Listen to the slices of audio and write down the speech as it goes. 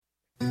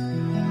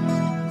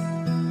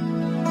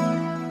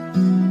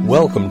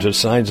Welcome to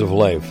Signs of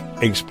Life,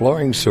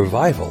 exploring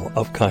survival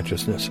of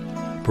consciousness.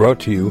 Brought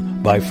to you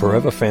by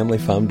Forever Family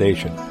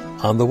Foundation.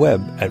 On the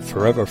web at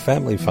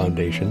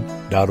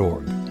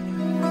foreverfamilyfoundation.org.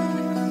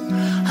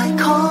 I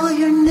call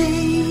your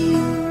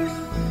name.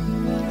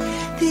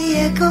 The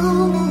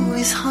echo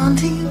is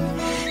haunting.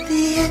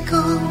 The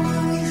echo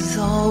is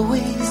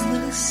always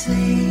the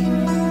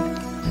same.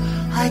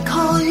 I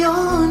call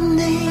your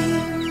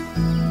name.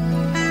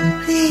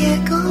 The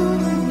echo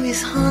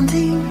is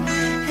haunting.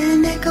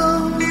 An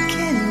echo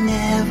can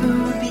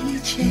never be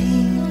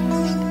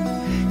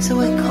changed.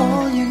 So I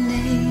call your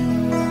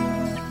name.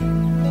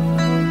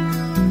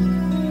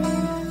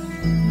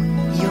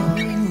 Your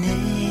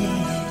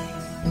name.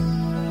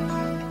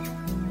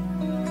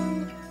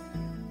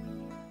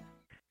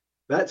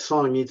 That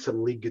song needs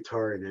some lead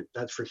guitar in it,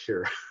 that's for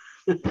sure.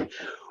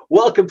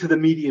 Welcome to the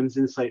Mediums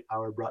Insight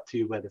Hour, brought to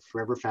you by the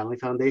Forever Family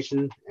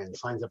Foundation and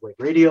Signs of Life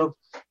Radio.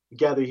 We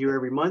gather here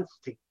every month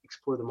to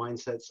explore the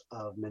mindsets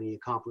of many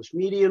accomplished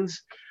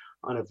mediums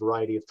on a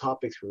variety of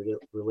topics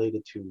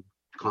related to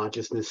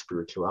consciousness,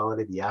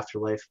 spirituality, the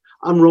afterlife.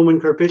 I'm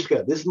Roman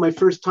Karpishka. This is my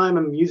first time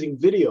I'm using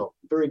video.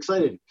 I'm very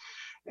excited.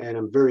 And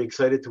I'm very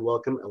excited to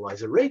welcome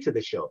Eliza Ray to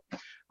the show.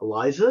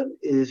 Eliza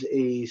is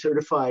a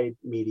certified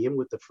medium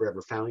with the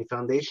Forever Family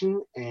Foundation,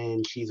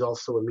 and she's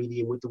also a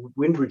medium with the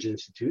Windbridge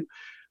Institute,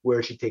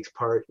 where she takes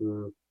part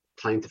in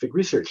scientific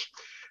research.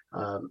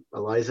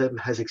 Eliza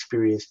has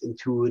experienced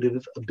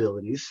intuitive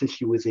abilities since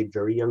she was a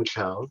very young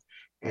child,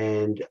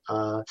 and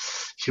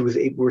she was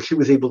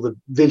able to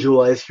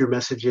visualize, hear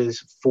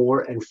messages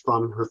for and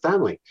from her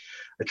family.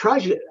 A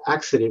tragic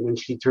accident when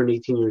she turned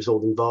 18 years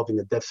old involving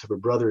the deaths of her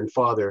brother and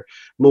father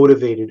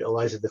motivated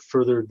Eliza to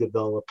further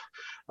develop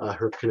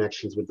her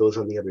connections with those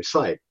on the other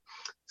side.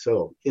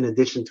 So in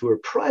addition to her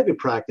private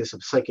practice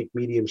of psychic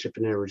mediumship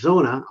in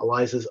Arizona,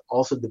 Eliza's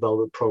also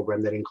developed a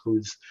program that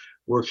includes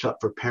workshop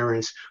for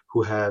parents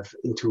who have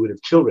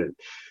intuitive children.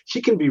 She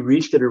can be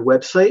reached at her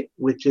website,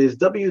 which is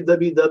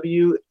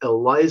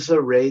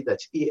www.elizaray,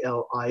 that's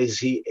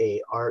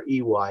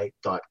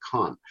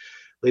ELIZAREY.com.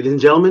 Ladies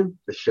and gentlemen,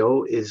 the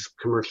show is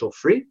commercial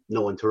free,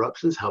 no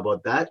interruptions. How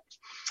about that?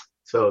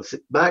 So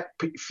sit back,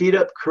 put your feet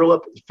up, curl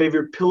up,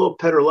 favorite pillow,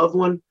 pet or loved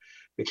one.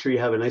 Make sure you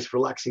have a nice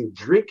relaxing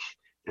drink,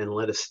 and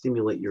let us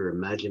stimulate your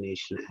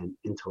imagination and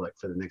intellect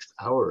for the next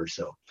hour or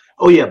so.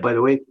 Oh yeah, by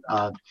the way,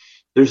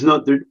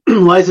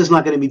 Liza's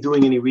not going to be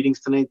doing any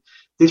readings tonight.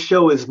 This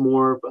show is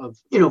more of,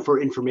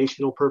 for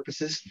informational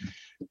purposes,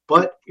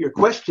 but your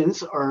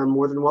questions are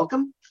more than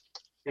welcome.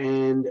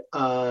 And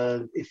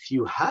if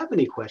you have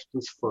any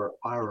questions for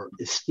our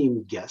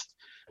esteemed guest,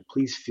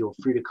 please feel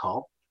free to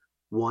call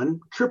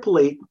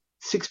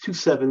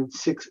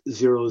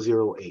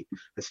 1-888-627-6008.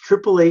 That's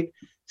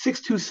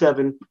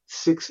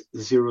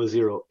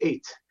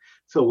 888-627-6008.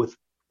 So with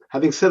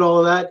having said all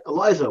of that,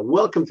 Eliza,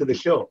 welcome to the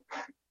show.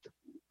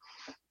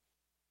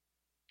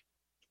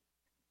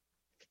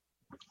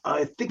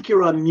 I think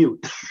you're on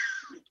mute.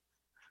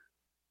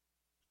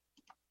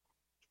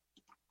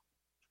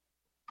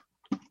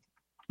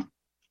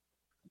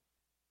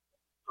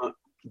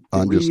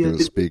 I'm just going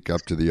to speak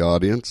up to the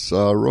audience.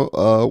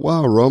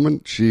 Wow,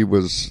 Roman, she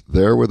was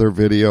there with her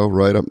video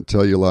right up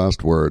until your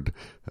last word.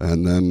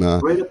 And then,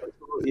 right,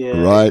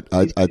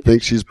 I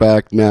think she's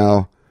back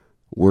now.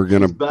 We're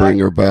going to bring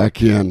her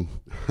back in.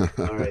 All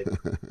right.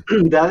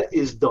 That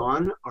is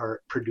Dawn,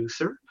 our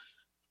producer,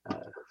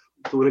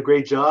 doing a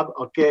great job.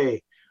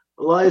 Okay.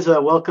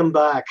 Eliza, welcome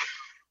back.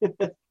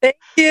 Thank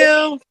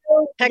you.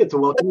 I get to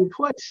welcome you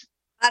twice.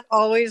 Not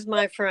always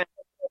my friend.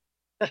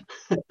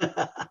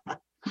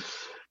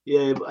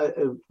 Yeah,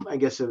 I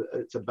guess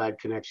it's a bad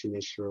connection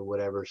issue or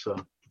whatever, so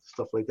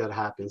stuff like that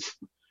happens.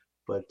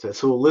 But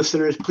so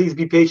listeners, please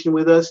be patient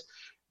with us.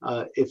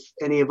 If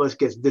any of us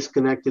gets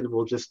disconnected,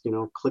 we'll just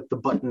click the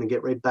button and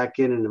get right back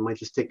in, and it might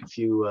just take a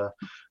few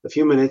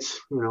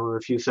minutes, or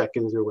a few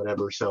seconds or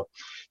whatever. So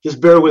just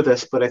bear with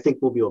us, but I think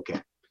we'll be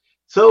okay.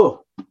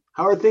 So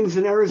how are things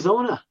in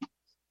Arizona?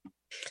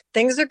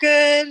 Things are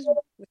good.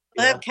 We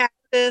still have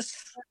cactus.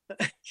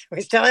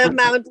 We still have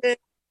mountains.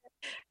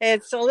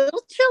 It's a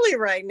little chilly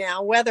right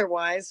now,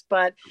 weather-wise,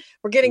 but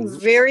we're getting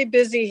very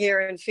busy here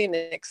in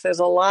Phoenix. There's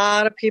a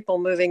lot of people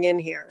moving in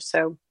here,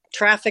 so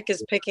traffic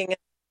is picking up.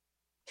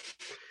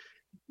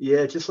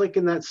 Yeah, just like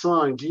in that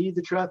song, gee,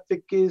 the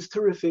traffic is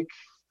terrific.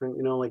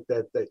 Like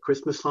that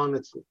Christmas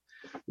song.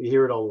 You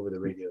hear it all over the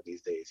radio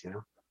these days,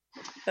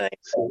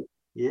 So,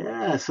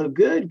 yeah, so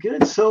good.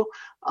 So,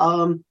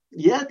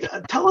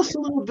 tell us a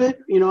little bit.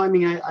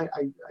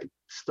 I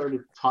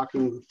started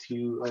talking to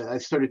you. I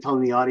started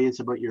telling the audience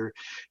about your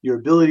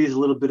abilities, a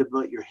little bit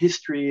about your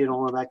history and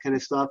all of that kind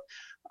of stuff.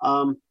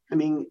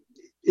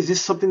 Is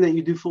this something that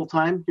you do full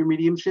time? Your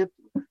mediumship?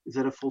 Is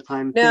that a full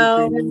time thing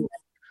for you?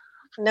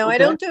 No, Okay. I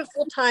don't do it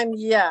full time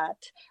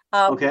yet.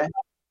 Okay.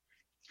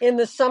 In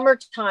the summer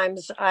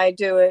times, I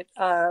do it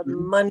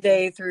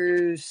Monday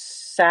through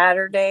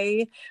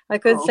Saturday, I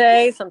could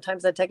say.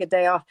 Sometimes I take a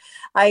day off.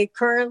 I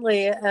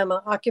currently am an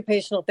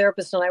occupational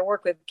therapist and I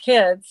work with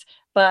kids,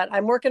 but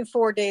I'm working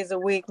 4 days a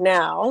week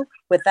now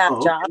with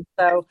that job.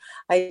 So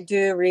I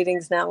do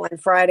readings now on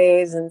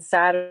Fridays and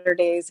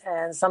Saturdays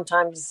and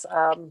sometimes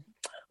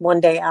one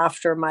day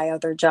after my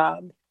other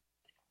job.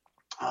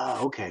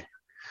 Okay.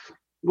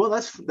 Well,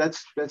 that's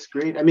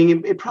great. I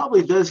mean, it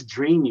probably does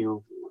drain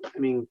you. I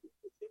mean,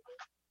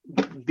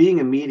 being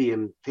a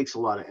medium takes a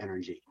lot of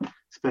energy,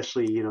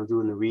 especially,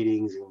 doing the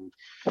readings and,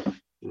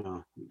 you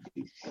don't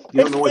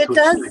know what to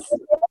expect.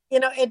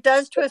 It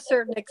does to a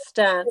certain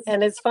extent.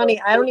 And it's funny,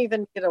 I don't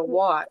even need a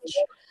watch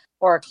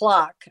or a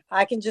clock.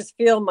 I can just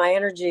feel my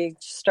energy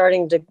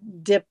starting to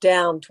dip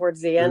down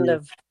towards the end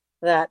of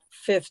that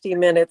 50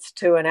 minutes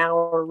to an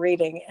hour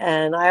reading.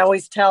 And I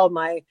always tell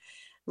my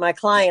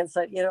clients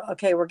that,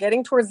 okay, we're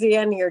getting towards the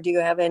end here. Do you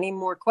have any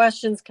more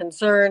questions,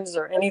 concerns,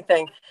 or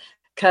anything?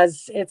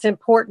 Because it's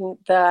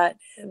important that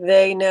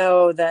they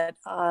know that,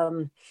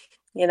 I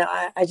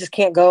just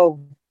can't go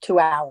 2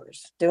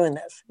 hours doing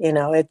this.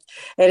 It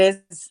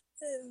is,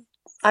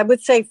 I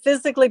would say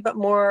physically, but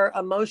more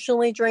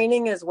emotionally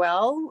draining as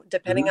well,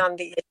 depending on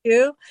the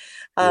issue.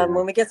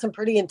 When we get some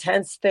pretty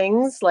intense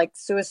things like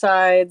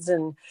suicides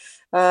and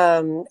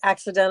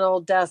accidental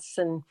deaths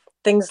and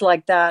things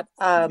like that,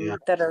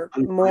 that are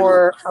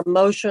more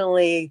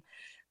emotionally,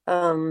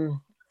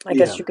 I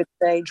guess you could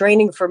say,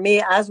 draining for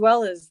me as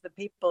well as the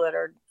people that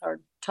are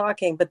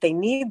talking, but they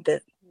need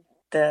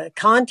the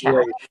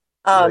contact.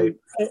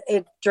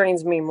 It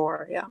drains me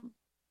more. Yeah.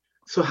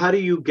 So how do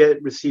you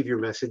receive your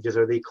messages?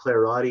 Are they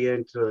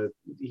clairaudient? Do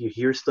you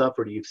hear stuff,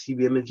 or do you see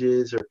the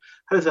images, or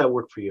how does that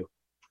work for you?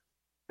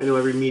 I know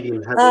every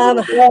medium has I'm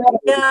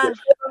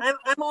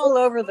all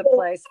over the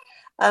place.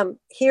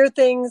 Hear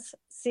things,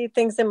 see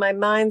things in my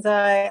mind's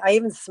eye. I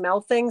even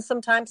smell things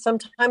sometimes.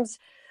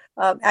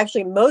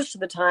 Actually, most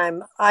of the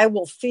time, I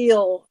will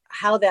feel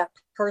how that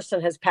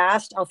person has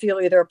passed. I'll feel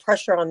either a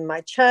pressure on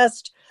my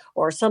chest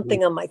or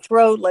something on my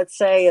throat. Let's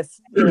say if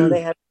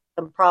they had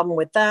some problem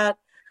with that,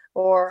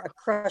 or a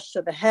crush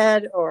to the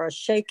head, or a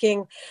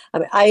shaking. I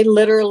mean, I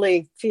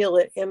literally feel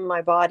it in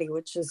my body,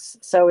 which is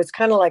so. It's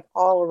kind of like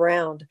all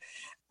around.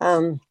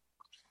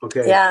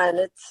 Okay. Yeah, and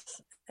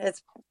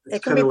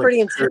it can be pretty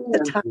intense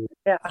at times.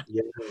 Yeah.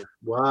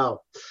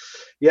 Wow.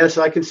 Yeah,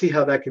 so I can see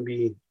how that can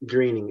be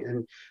draining.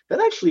 And that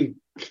actually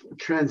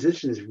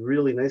transitions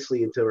really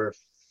nicely into our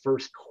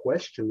first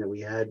question that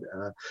we had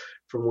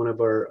from one of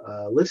our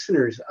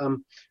listeners.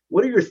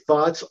 What are your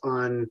thoughts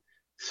on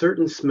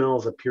certain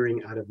smells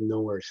appearing out of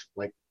nowhere,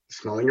 like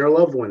smelling your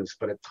loved ones,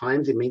 but at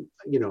times it may,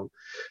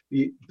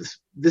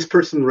 this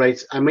person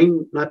writes, I may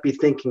not be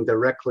thinking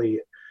directly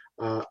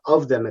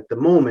of them at the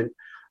moment.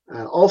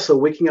 Also,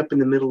 waking up in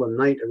the middle of the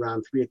night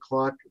around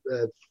 3:00,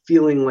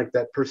 feeling like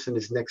that person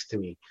is next to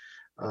me.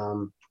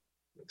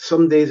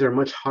 Some days are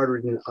much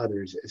harder than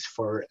others as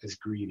far as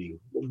grieving.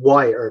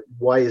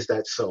 Why is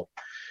that so?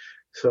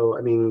 So,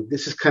 I mean,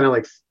 this is kind of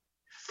like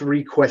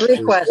three questions.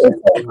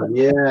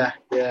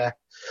 Yeah.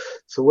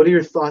 So what are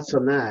your thoughts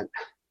on that?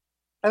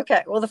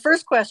 Okay. Well, the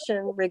first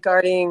question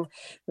regarding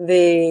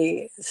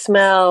the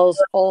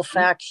smells,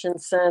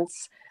 olfaction,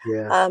 sense.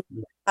 Yeah.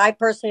 I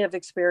personally have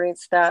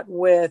experienced that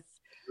with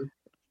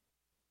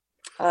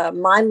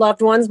my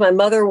loved ones. My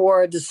mother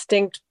wore a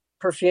distinct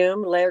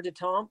perfume, L'air du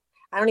Temps.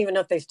 I don't even know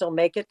if they still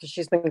make it because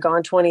she's been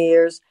gone 20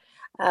 years.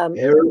 And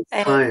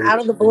out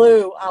of the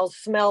blue, I'll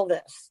smell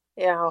this,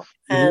 and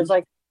it's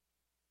like,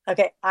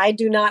 okay, I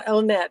do not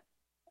own that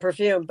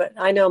perfume, but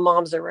I know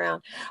mom's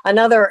around.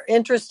 Another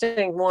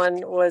interesting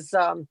one was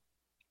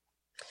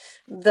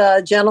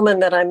the gentleman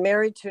that I'm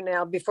married to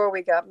now. Before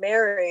we got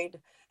married,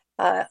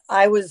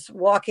 I was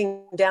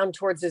walking down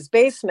towards his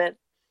basement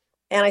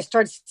and I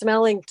started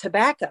smelling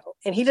tobacco,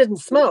 and he didn't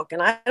smoke,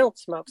 and I don't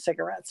smoke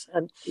cigarettes.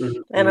 And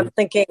I'm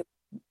thinking,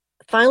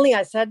 finally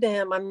I said to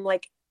him, I'm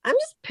like, I'm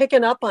just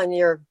picking up on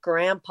your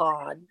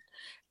grandpa.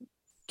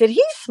 Did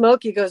he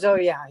smoke? He goes, oh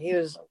yeah, he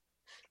was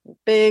a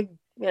big,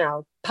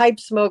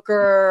 pipe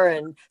smoker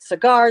and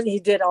cigars.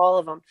 He did all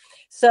of them.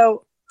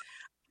 So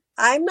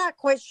I'm not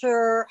quite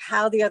sure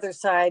how the other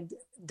side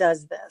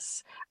does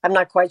this. I'm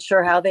not quite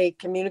sure how they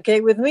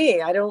communicate with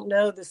me. I don't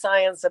know the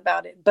science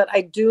about it, but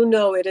I do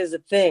know it is a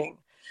thing.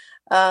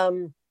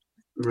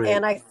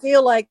 And I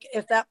feel like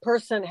if that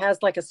person has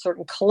like a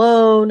certain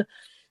cologne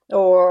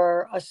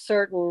or a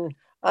certain,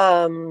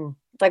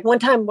 like one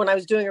time when I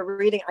was doing a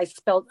reading,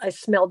 I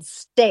smelled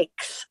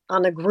steaks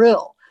on a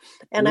grill.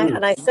 And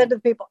I said to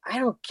people, I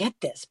don't get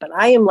this, but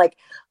I am like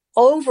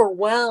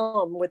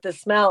overwhelmed with the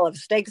smell of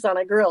steaks on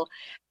a grill.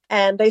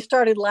 And they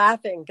started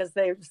laughing because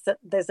they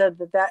said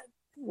that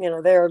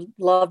their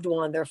loved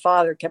one, their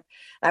father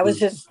that was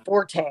his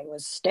forte,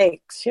 was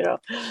steaks,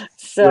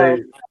 So,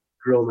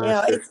 grill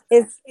master.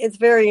 It's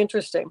very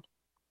interesting.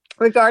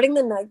 Regarding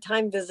the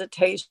nighttime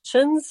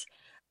visitations,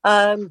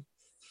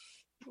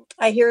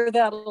 I hear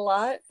that a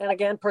lot. And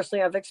again,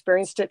 personally, I've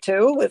experienced it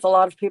too with a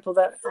lot of people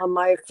that on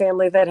my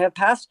family that have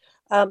passed.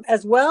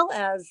 as well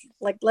as,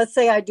 like, let's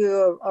say I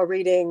do a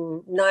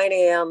reading 9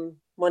 a.m.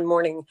 one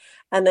morning,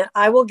 and then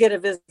I will get a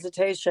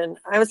visitation,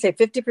 I would say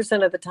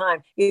 50% of the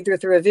time, either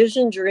through a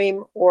vision,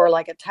 dream, or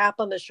like a tap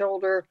on the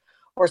shoulder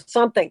or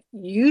something,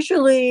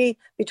 usually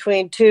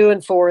between 2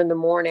 and 4 in the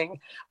morning,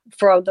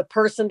 from the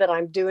person that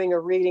I'm doing a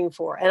reading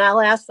for. And I'll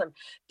ask them,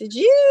 does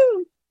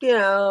your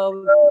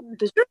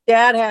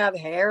dad have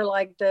hair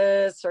like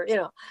this? Or,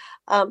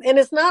 and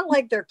it's not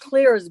like they're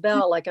clear as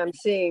bell, like I'm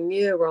seeing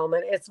you,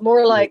 Roman. It's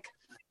more like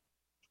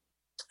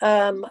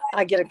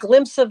I get a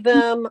glimpse of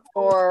them,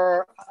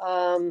 or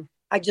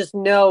I just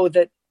know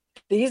that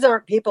these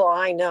aren't people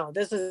I know.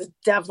 This is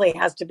definitely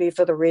has to be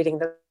for the reading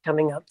that's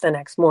coming up the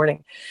next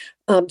morning.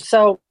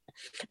 So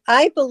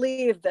I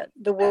believe that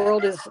the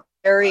world is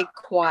very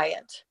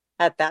quiet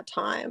at that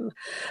time.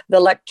 The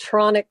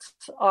electronics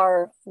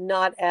are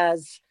not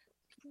as,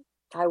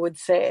 I would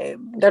say,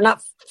 they're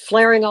not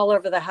flaring all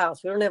over the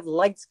house. We don't have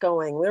lights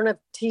going. We don't have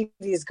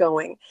TVs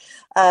going.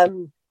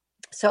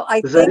 So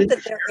I think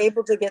that they're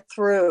able to get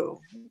through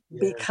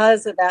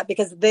because of that,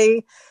 because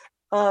they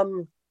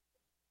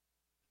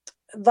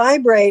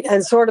vibrate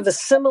and sort of a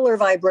similar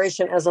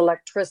vibration as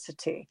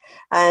electricity.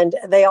 And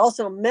they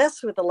also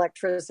mess with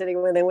electricity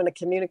when they want to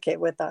communicate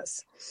with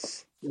us.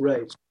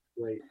 Right.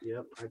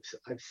 Yep.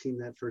 I've seen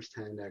that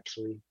firsthand,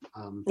 actually.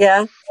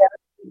 Yeah,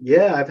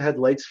 I've had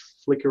lights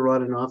flicker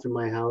on and off in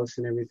my house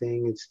and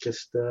everything. It's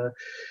just,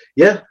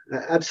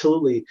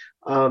 absolutely.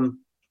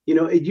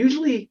 It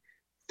usually,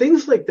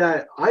 things like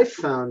that, I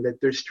found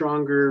that they're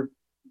stronger,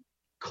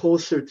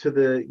 closer to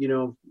the,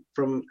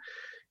 from,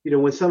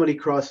 when somebody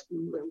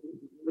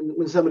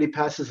when somebody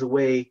passes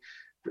away,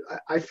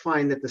 I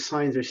find that the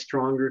signs are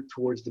stronger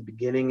towards the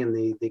beginning, and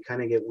they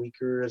kind of get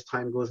weaker as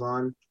time goes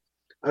on.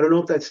 I don't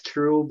know if that's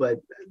true, but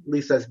at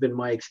least that's been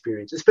my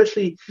experience,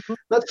 especially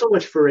not so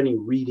much for any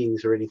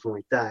readings or anything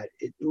like that.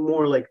 It's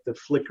more like the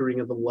flickering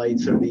of the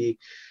lights or the,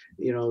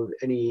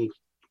 any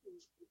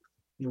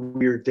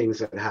weird things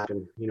that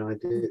happen.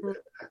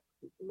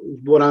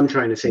 What I'm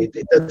trying to say,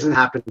 it doesn't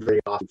happen very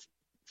often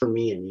for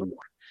me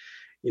anymore,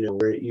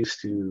 where it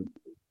used to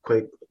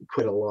quite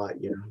a lot,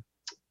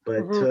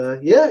 but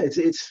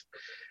it's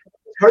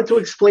hard to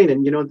explain.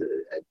 And,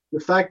 the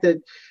fact that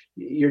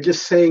you're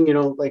just saying,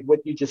 like what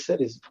you just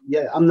said is,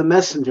 I'm the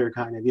messenger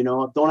kind of,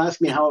 don't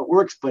ask me how it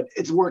works, but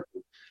it's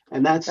working.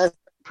 And that's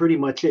pretty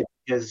much it,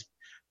 because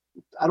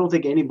I don't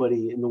think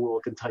anybody in the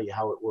world can tell you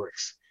how it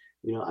works.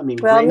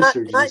 Well,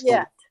 not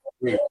yet.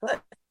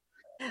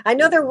 I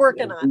know they're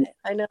working on it.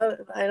 I know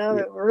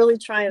that we're really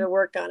trying to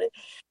work on it.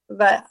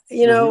 But,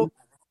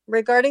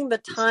 regarding the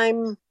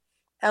time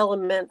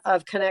element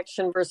of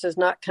connection versus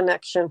not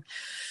connection,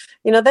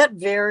 that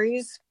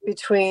varies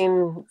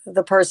between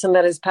the person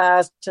that has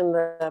passed and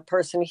the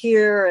person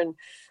here, and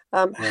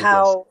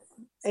how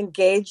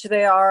engaged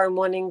they are in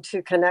wanting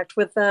to connect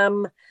with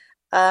them.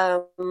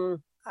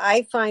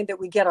 I find that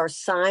we get our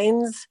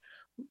signs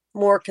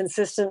more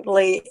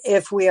consistently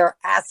if we are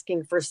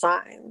asking for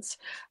signs.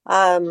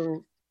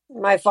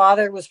 My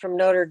father was from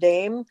Notre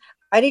Dame.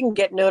 I didn't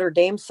get Notre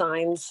Dame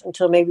signs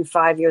until maybe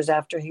 5 years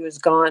after he was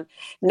gone.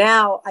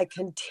 Now I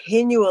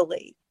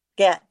continually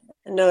get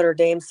Notre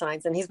Dame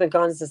signs, and he's been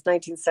gone since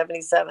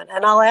 1977.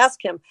 And I'll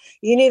ask him,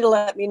 you need to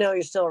let me know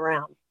you're still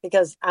around,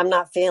 because I'm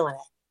not feeling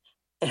it.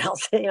 And I'll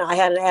say, I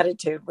had an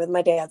attitude with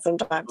my dad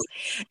sometimes.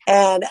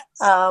 And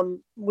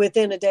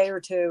within a day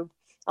or two,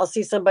 I'll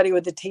see somebody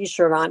with a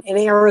T-shirt on in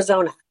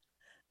Arizona,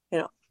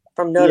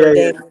 from Notre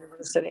Dame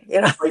University.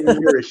 Fighting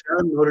Irish,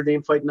 huh? Notre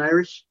Dame fighting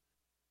Irish?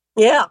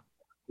 Yeah.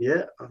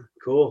 Yeah,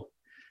 cool.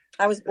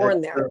 I was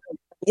born there.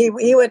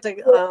 He went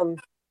to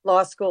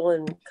law school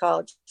and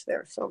college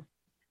there. So.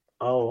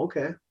 Oh,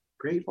 okay,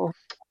 great.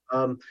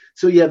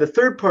 The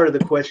third part of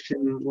the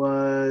question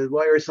was,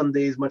 why are some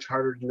days much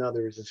harder than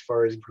others as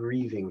far as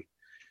grieving?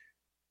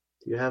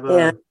 Do you have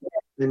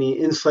any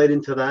insight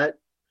into that?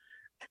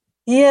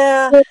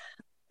 Yeah,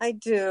 I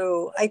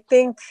do. I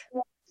think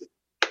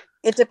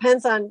it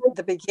depends on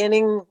the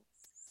beginning,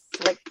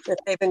 like if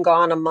they've been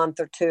gone a month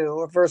or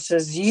two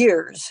versus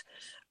years.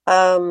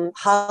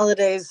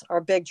 Holidays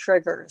are big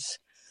triggers.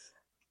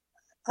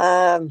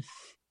 Triggers.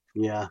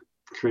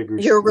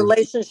 Your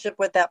relationship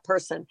with that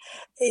person.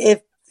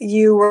 If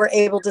you were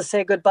able to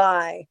say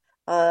goodbye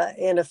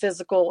in a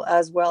physical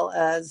as well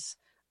as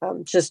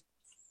just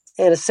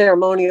in a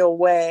ceremonial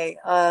way,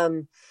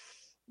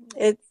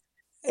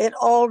 it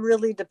all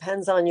really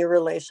depends on your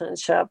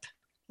relationship.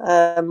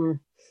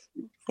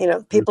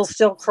 People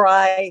still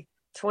cry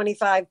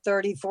 25,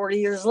 30, 40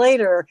 years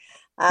later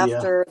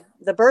after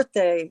the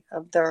birthday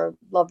of their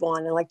loved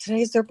one, and like,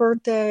 today's their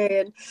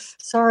birthday, and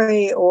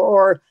sorry,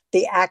 or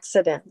the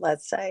accident,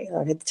 let's say,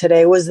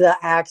 today was the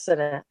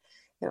accident,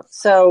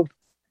 so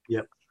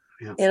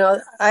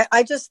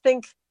I just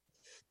think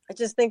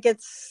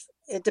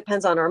it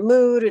depends on our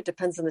mood. It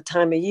depends on the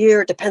time of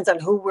year. It depends on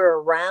who we're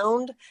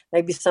around.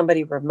 Maybe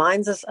somebody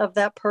reminds us of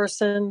that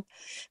person.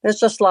 There's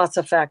just lots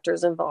of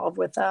factors involved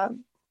with that.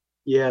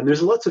 Yeah, and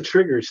there's lots of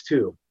triggers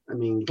too.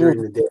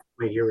 During the day, you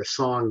might hear a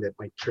song that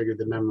might trigger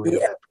the memory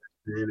of that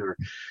or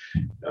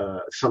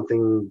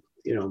something,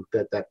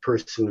 that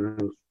person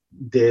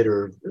did,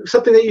 or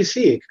something that you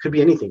see. It could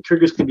be anything.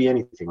 Triggers could be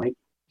anything, right?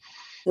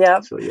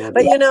 Yeah. So, yeah.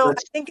 But, I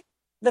think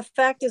the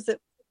fact is that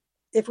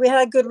if we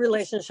had a good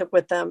relationship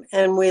with them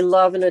and we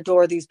love and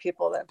adore these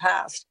people that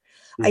passed,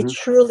 I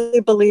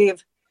truly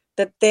believe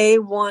that they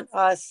want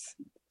us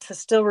to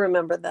still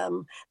remember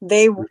them.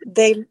 They're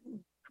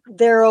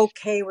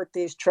okay with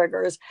these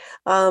triggers.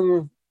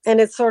 And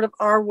it's sort of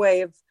our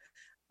way of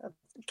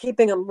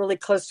keeping them really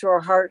close to our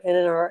heart and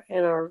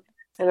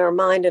in our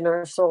mind and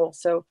our soul.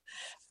 So,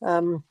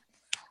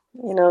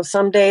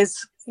 some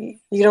days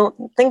you don't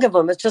think of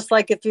them. It's just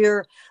like if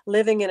you're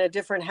living in a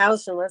different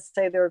house and let's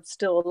say they're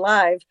still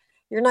alive,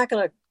 you're not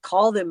going to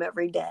call them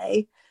every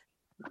day.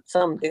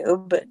 Some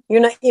do, but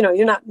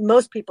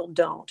most people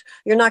don't.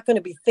 You're not going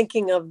to be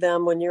thinking of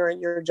them when you're at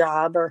your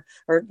job or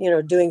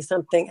doing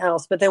something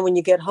else. But then when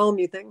you get home,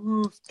 you think,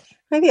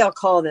 maybe I'll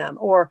call them,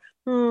 or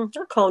I'll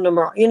call them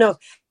tomorrow.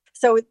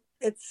 So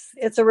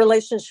it's a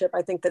relationship,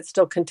 I think, that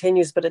still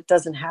continues, but it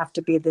doesn't have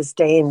to be this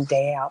day in,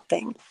 day out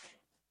thing.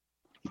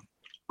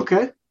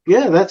 Okay.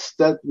 Yeah,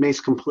 that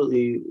makes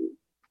completely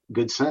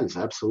good sense.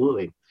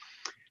 Absolutely.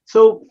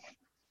 So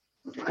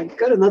I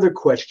got another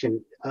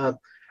question.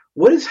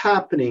 What is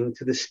happening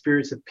to the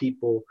spirits of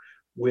people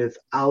with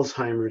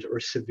Alzheimer's or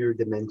severe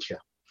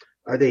dementia?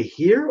 Are they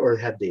here, or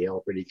have they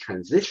already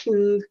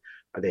transitioned?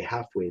 Are they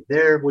halfway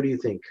there? What do you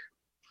think?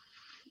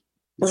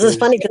 This is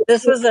funny because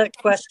this was a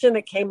question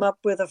that came up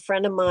with a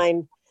friend of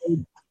mine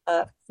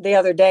the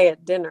other day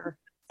at dinner.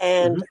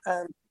 And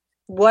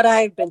what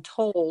I've been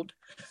told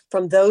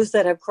from those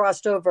that have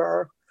crossed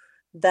over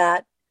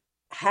that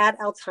had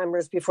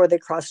Alzheimer's before they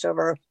crossed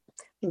over,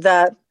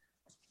 that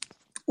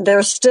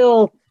they're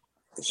still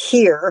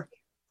here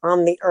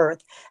on the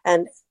earth,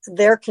 and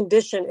their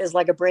condition is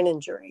like a brain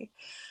injury.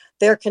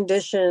 Their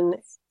condition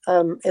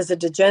is a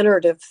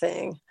degenerative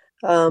thing.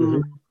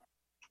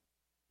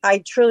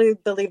 I truly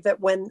believe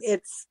that when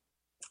it's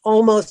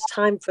almost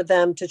time for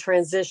them to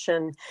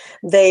transition,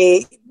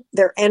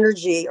 their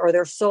energy or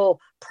their soul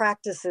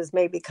practices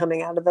may be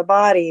coming out of the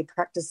body,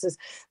 practices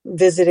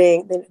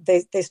visiting.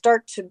 They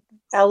start to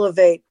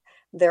elevate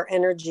their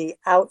energy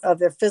out of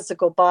their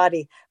physical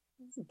body,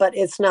 but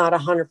it's not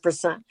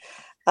 100%.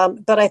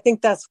 But I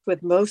think that's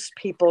with most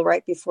people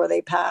right before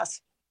they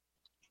pass.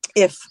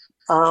 If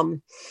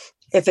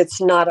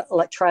it's not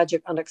like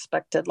tragic,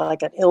 unexpected,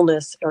 like an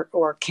illness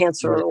or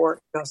cancer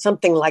or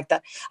something like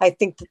that, I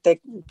think that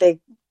they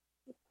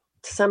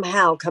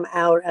somehow come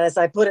out, as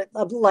I put it,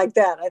 like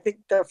that. I think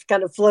they're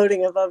kind of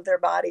floating above their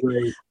body.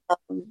 Right.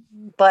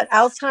 But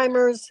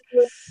Alzheimer's,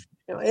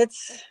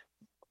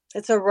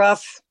 it's a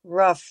rough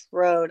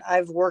road.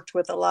 I've worked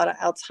with a lot of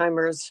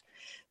Alzheimer's,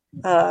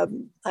 I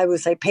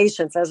would say,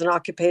 patients as an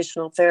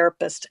occupational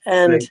therapist,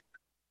 and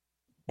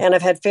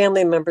I've had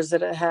family members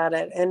that have had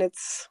it, and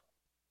it's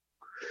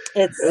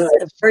a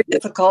very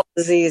difficult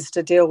disease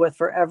to deal with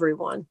for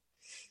everyone.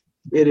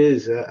 It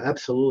is,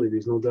 absolutely.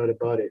 There's no doubt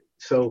about it.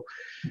 So,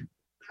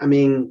 I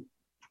mean,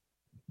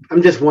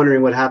 I'm just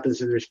wondering what happens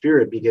to their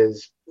spirit,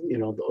 because,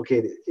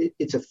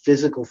 it's a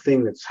physical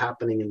thing that's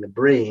happening in the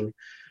brain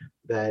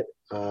that,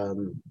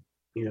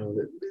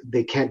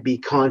 they can't be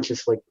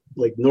conscious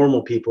like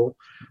normal people,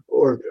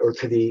 or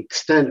to the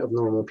extent of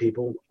normal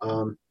people.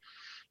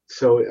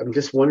 So I'm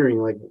just wondering,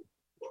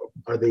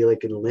 are they in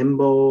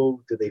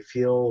limbo? Do they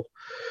feel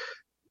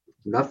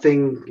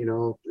nothing?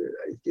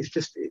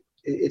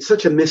 It's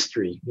such a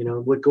mystery.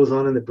 What goes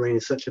on in the brain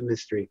is such a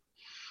mystery.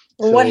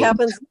 Well, what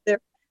happens?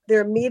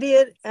 Their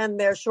immediate and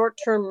their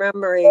short-term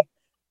memory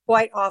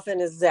quite often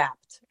is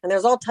zapped, and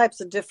there's all types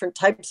of different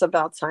types of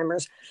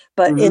Alzheimer's,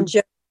 but in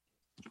general,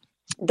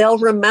 they'll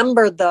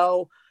remember,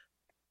 though,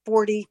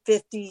 40,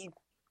 50,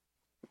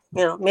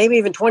 maybe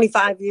even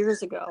 25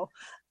 years ago.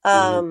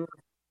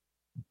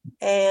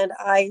 And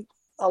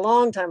a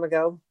long time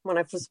ago, when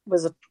I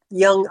was a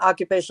young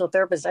occupational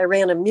therapist, I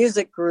ran a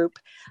music group.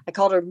 I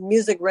called it a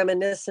music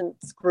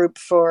reminiscence group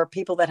for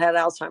people that had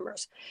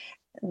Alzheimer's.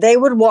 They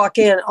would walk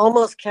in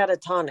almost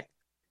catatonic,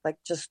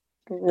 just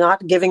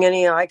not giving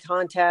any eye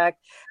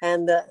contact.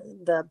 And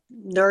the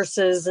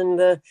nurses and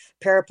the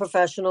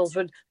paraprofessionals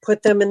would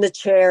put them in the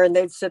chair and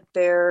they'd sit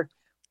there.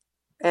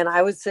 And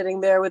I was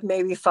sitting there with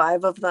maybe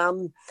 5 of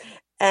them.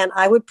 And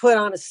I would put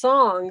on a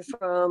song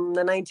from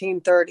the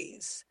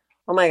 1930s.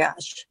 Oh my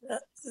gosh,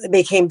 it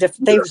became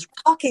different. They were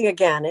talking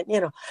again,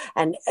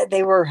 and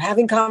they were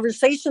having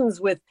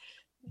conversations with,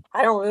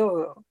 I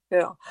don't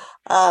know,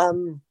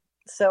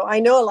 so I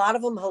know a lot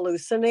of them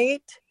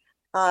hallucinate.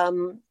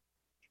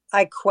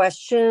 I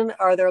question,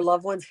 are their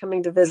loved ones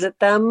coming to visit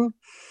them?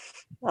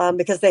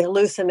 Because they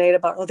hallucinate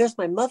about, there's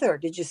my mother.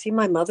 Did you see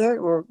my mother?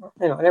 Or,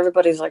 and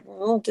everybody's like,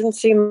 didn't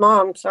see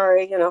mom.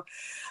 Sorry,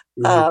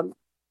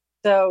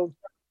 So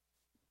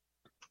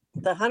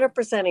the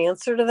 100%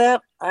 answer to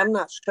that, I'm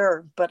not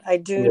sure, but I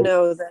do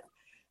know that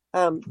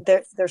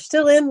they're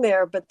still in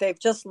there, but they've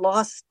just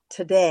lost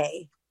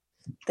today.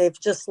 They've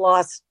just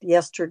lost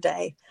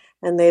yesterday,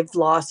 and they've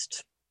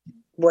lost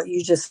what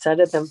you just said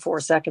to them 4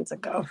 seconds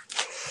ago.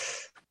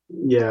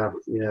 Yeah,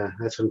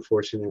 that's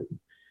unfortunate.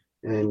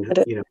 And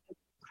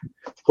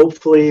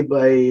hopefully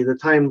by the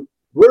time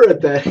we're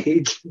at that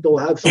age, they'll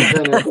have some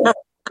kind of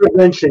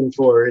prevention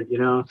for it.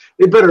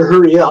 They better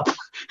hurry up.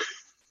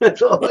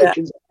 That's all I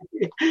can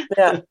say.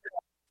 Yeah.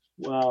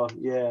 Wow.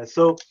 Yeah.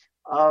 So,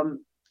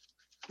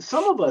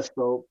 some of us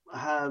though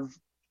have,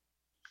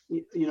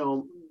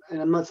 and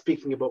I'm not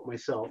speaking about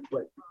myself,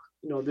 but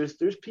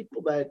there's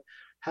people that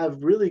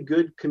have really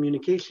good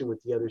communication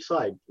with the other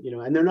side,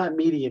 and they're not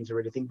mediums or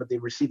anything, but they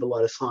receive a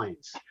lot of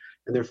signs,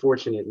 and they're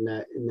fortunate in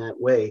that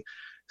way.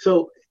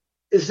 So,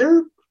 is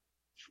there,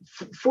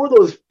 for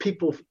those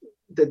people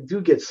that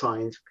do get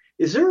signs,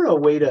 is there a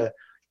way to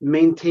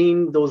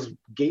maintain those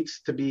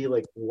gates to be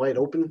like wide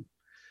open?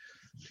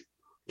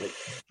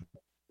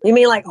 You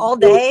mean like all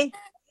day?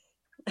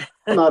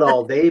 Not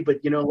all day, but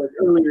like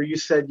earlier you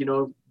said,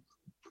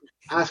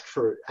 ask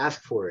for it. I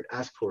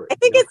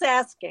think it's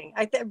asking.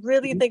 I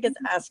really think it's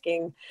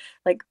asking,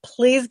 like,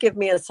 please give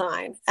me a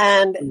sign,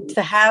 and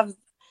to have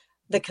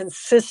the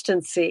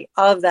consistency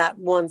of that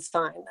one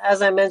sign.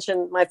 As I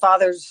mentioned, my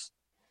father's,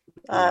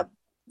 the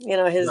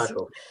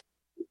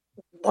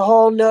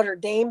whole Notre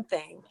Dame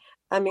thing.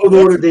 I mean,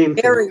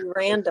 it's very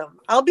random.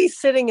 I'll be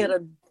sitting at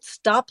a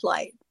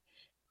stoplight.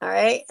 All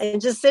right.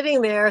 And just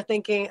sitting there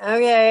thinking,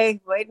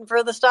 okay, waiting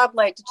for the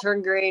stoplight to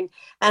turn green.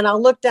 And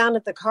I'll look down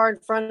at the car in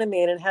front of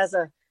me and it has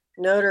a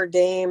Notre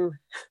Dame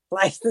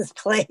license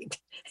plate.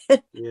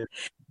 Yeah.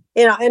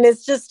 And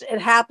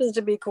it happens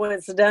to be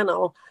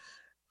coincidental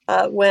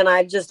when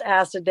I just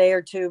asked a day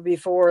or two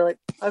before, like,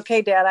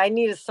 okay, Dad, I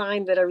need a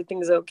sign that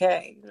everything's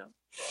okay.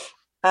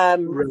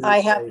 Really?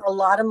 I have a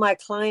lot of my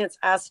clients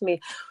ask me,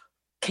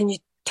 can you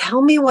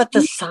tell me what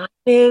the sign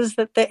is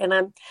that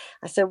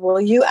I said,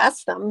 well, you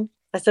ask them.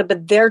 I said,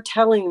 but they're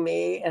telling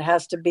me it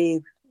has to be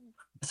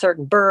a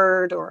certain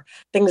bird or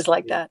things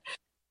like that.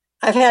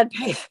 I've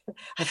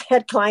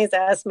had clients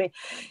ask me,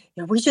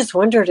 we just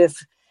wondered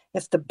if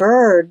the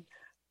bird,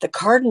 the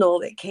cardinal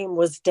that came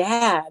was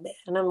Dad.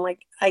 And I'm like,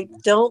 I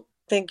don't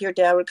think your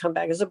dad would come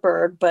back as a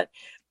bird, but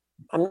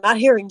I'm not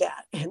hearing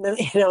that. And then,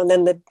 and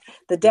then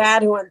the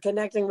dad who I'm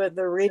connecting with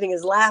the reading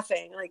is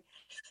laughing like,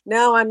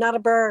 no, I'm not a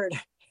bird.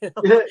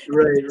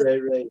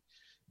 Right.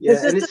 Yeah.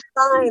 It's just a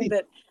sign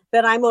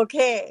that I'm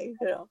okay.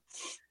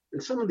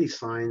 And some of these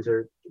signs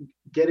are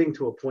getting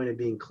to a point of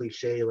being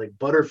cliche, like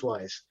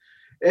butterflies.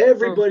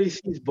 Everybody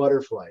sees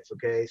butterflies.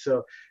 Okay.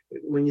 So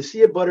when you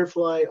see a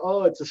butterfly,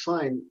 oh, it's a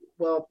sign.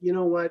 Well, you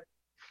know what?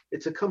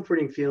 It's a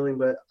comforting feeling,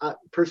 but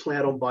personally,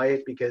 I don't buy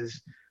it because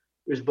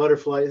there's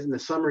butterflies in the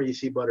summer. You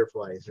see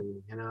butterflies,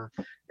 and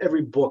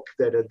every book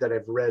that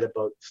I've read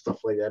about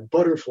stuff like that,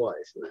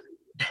 butterflies.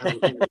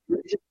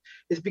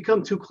 It's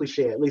become too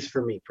cliche, at least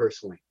for me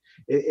personally.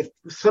 If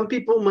some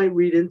people might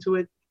read into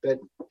it, that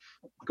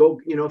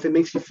go, if it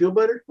makes you feel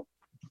better,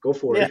 go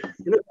for it.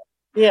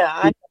 Yeah,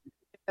 I think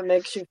it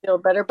makes you feel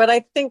better. But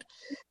I think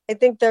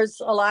there's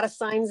a lot of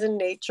signs in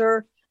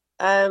nature.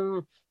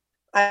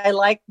 I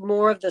like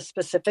more of the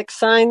specific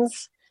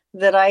signs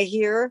that I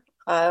hear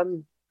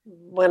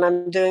when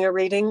I'm doing a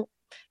reading.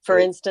 For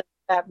instance,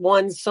 that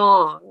one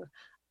song,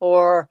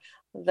 or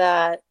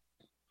that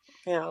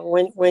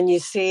when you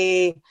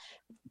see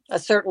a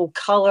certain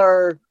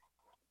color,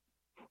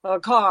 a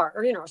car,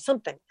 or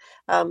something.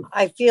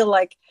 I feel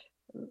like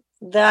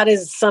that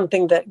is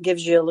something that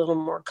gives you a little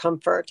more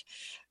comfort.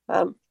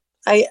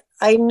 I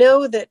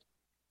know that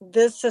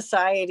this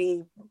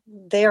society,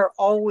 they're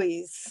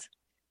always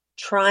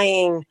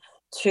trying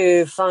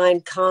to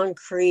find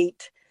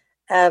concrete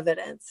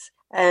evidence,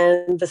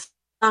 and the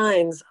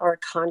signs are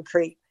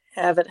concrete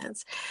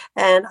evidence.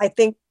 And I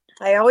think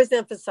I always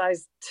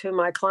emphasize to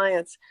my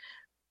clients,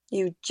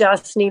 you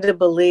just need to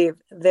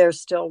believe they're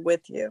still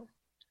with you.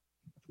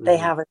 They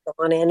haven't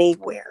gone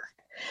anywhere.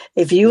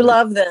 If you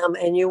love them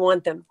and you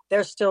want them,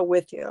 they're still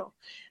with you.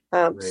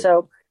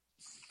 So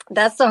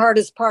that's the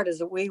hardest part, is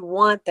that we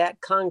want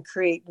that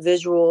concrete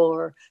visual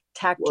or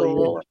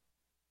tactile,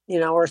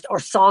 or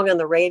song on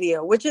the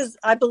radio, which is,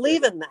 I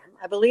believe in them.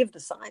 I believe the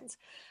signs,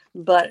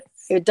 but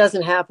it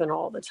doesn't happen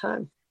all the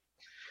time.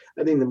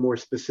 I think the more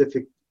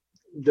specific,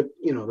 the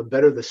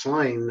better the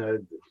sign,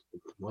 the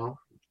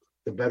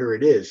better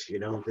it is.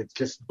 It's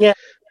just,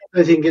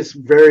 I think it's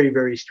very,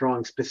 very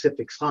strong,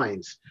 specific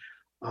signs.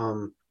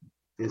 And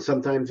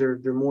sometimes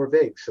they're more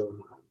vague. So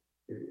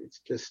it's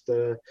just,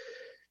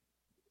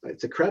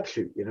 it's a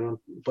crapshoot,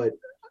 but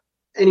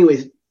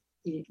anyways,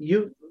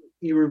 you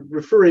were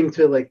referring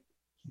to like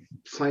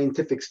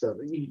scientific stuff.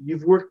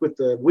 You've worked with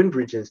the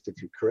Windbridge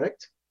Institute,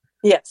 correct?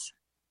 Yes.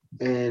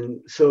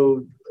 And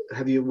so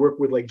have you worked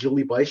with like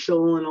Julie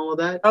Beischel and all of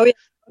that? Oh, yeah.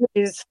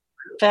 She's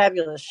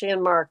fabulous. She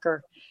and Mark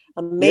are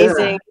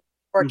amazing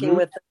working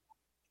with them.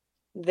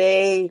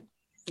 They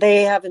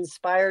have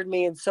inspired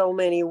me in so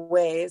many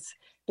ways,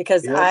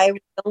 because I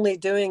was only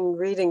doing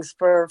readings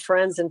for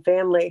friends and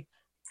family,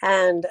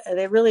 and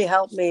they really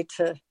helped me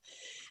to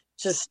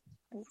just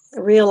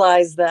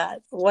realize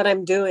that what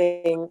I'm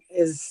doing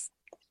is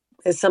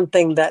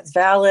something that's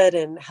valid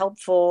and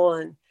helpful.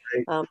 And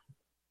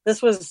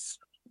this was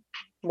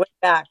way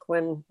back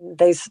when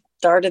they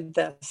started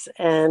this,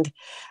 and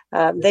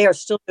they are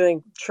still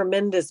doing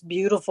tremendous,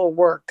 beautiful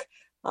work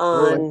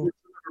on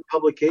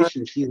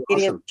publication. She's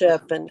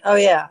mediumship, awesome.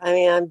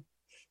 And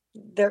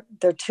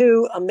they're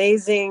two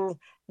amazing,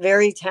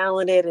 very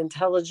talented,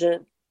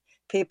 intelligent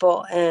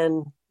people,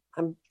 and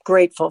I'm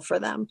grateful for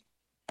them.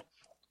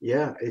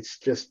 Yeah, it's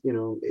just,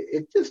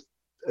 it's just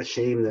a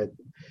shame that,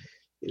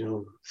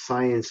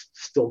 science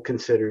still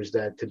considers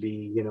that to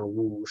be,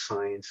 woo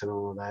science and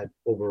all of that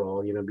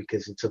overall,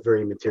 because it's a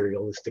very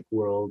materialistic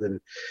world, and,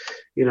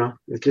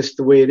 it's just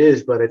the way it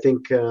is. But I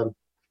think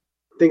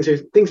things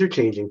are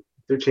changing.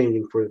 They're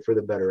changing for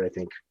the better, I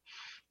think.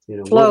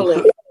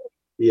 Slowly.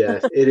 Yeah,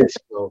 it is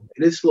slow.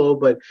 It is slow,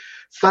 but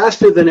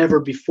faster than ever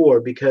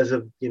before because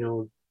of,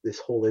 this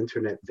whole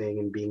internet thing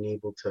and being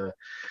able to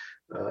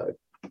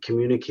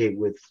communicate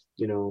with,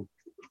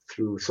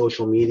 through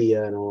social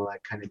media and all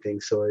that kind of thing.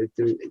 So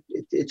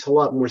it's a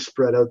lot more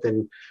spread out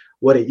than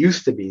what it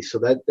used to be. So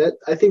that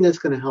I think that's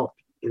going to help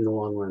in the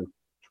long run.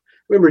 I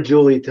remember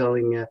Julie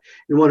telling in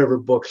one of her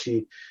books,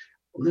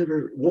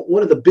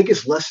 one of the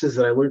biggest lessons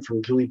that I learned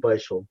from Julie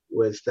Beischel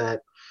was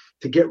that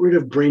to get rid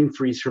of brain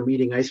freeze from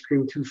eating ice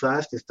cream too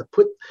fast is to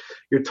put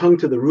your tongue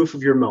to the roof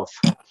of your mouth.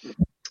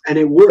 And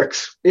it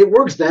works. It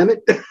works, damn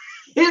it.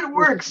 It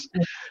works.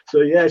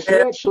 So yeah,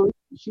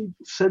 she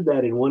said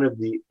that in one of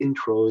the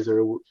intros,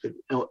 or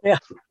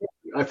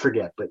I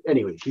forget. But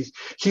anyway,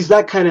 she's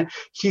that kind of,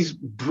 she's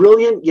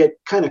brilliant yet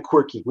kind of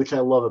quirky, which I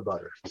love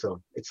about her.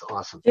 So it's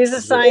awesome. She's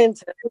a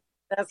scientist,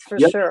 that's for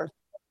sure.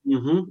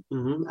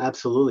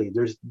 Absolutely.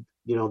 There's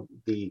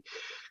the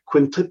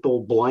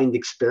quintuple blind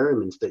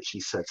experiments that she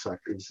sets up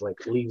is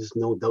like leaves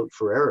no doubt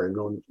for error.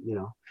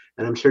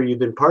 And I'm sure you've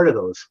been part of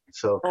those.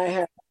 So I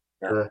have.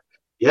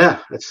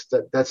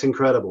 That's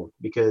incredible,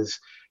 because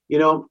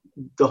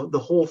the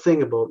whole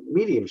thing about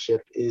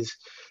mediumship is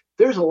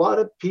there's a lot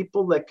of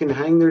people that can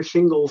hang their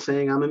shingle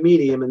saying I'm a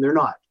medium, and they're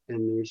not.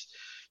 And there's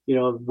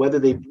whether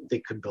they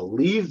could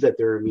believe that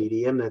they're a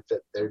medium, that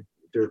they're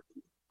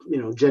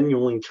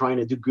genuinely trying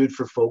to do good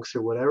for folks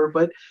or whatever,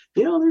 but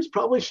there's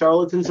probably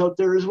charlatans out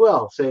there as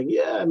well saying,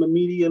 yeah, I'm a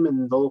medium,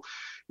 and they'll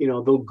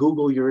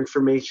Google your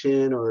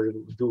information or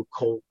do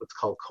what's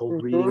called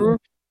cold reading,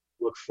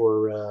 look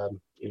for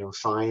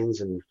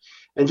signs and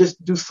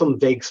just do some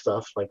vague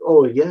stuff like,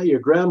 oh yeah, your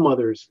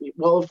grandmother's,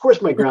 well, of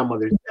course my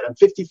grandmother's dead. I'm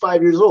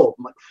 55 years old.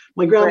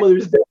 My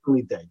grandmother's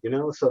definitely dead,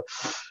 so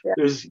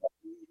there's,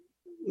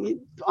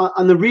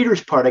 on the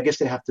reader's part, I guess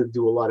they have to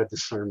do a lot of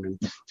discernment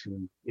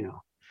to,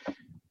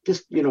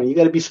 just, you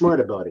got to be smart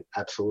about it.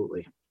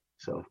 Absolutely.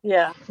 So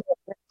yeah,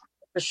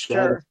 for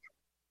sure.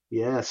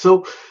 Yeah.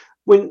 So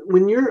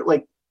when you're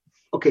like,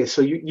 okay,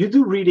 so you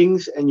do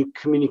readings and you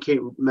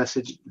communicate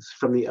messages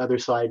from the other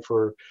side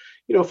for,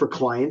 for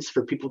clients,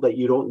 for people that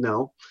you don't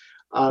know.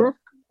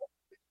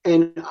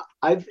 And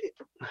I've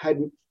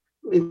had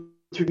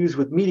interviews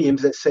with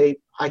mediums that say,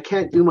 I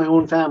can't do my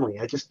own family.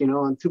 I just,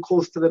 I'm too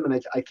close to them,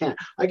 and I can't.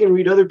 I can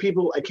read other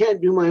people. I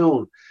can't do my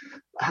own.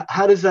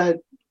 How does that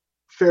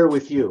fare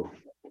with you?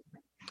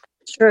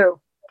 True.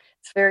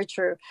 It's very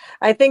true.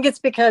 I think it's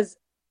because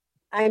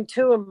I'm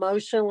too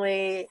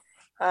emotionally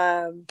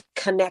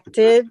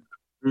connected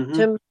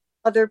to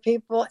other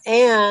people,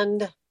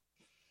 and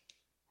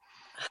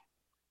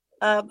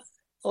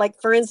like,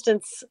 for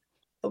instance,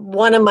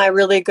 one of my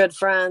really good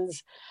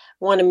friends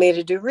wanted me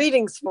to do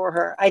readings for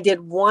her. I did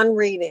one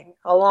reading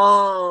a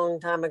long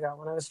time ago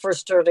when I was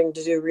first starting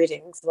to do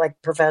readings, like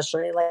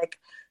professionally, like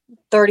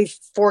 30,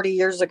 40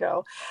 years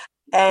ago.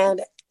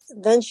 And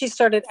then she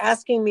started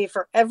asking me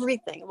for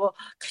everything. Well,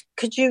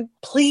 could you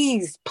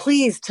please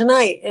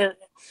tonight? And,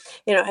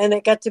 and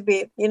it got to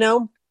be,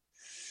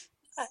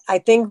 I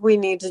think we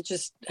need to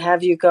just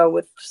have you go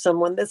with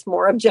someone that's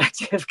more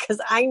objective,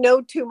 because I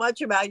know too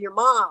much about your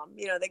mom,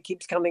 that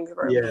keeps coming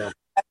through. Yeah.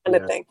 That kind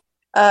of thing.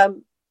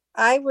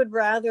 I would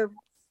rather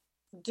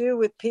do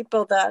with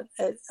people that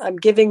I'm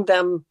giving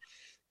them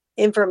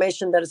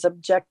information that is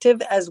objective,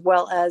 as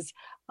well as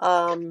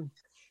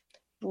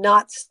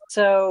not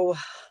so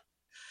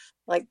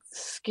like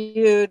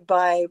skewed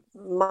by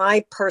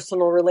my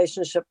personal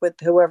relationship with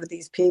whoever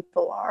these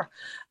people are.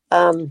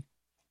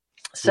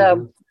 It's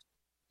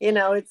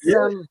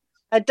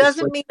it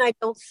doesn't mean I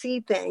don't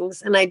see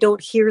things and I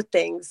don't hear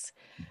things.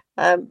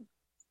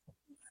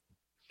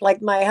 Like,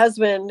 my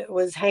husband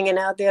was hanging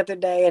out the other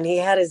day, and he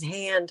had his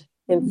hand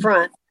in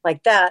front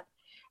like that,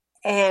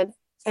 and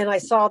I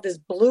saw this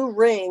blue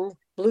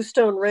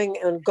stone ring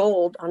and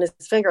gold on his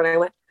finger, and I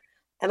went,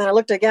 and then I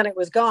looked again, it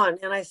was gone,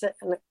 and I said,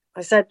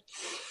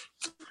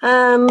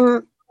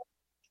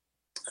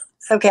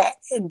 okay,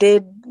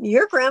 did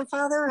your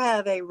grandfather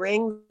have a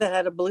ring that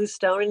had a blue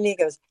stone? And he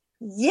goes,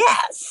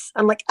 yes.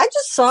 I'm like, I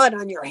just saw it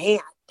on your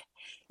hand,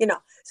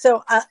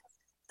 so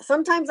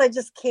sometimes I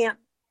just can't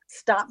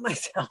stop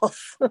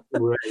myself.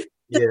 Right.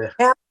 Yeah. It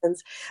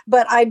happens,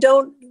 but I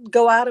don't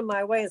go out of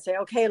my way and say,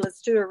 okay,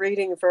 let's do a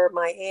reading for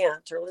my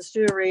aunt, or let's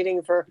do a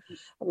reading for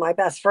my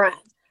best friend.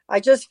 I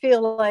just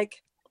feel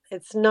like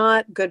it's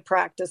not good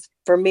practice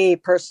for me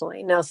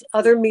personally. Now,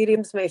 other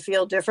mediums may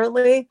feel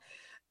differently,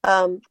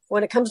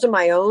 When it comes to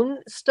my own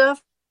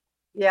stuff,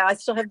 yeah, I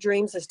still have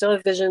dreams. I still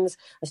have visions.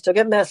 I still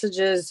get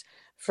messages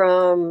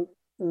from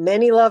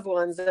many loved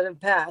ones that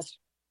have passed.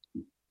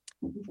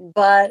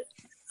 But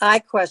I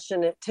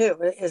question it too.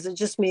 Is it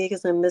just me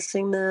because I'm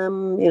missing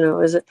them?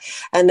 Is it?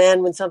 And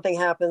then when something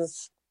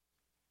happens,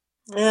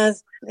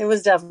 it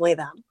was definitely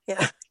them.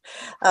 Yeah.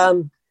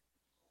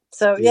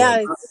 So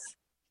yeah,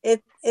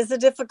 it's a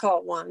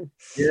difficult one.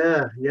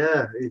 Yeah.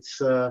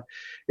 It's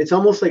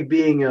almost like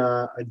being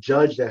a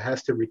judge that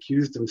has to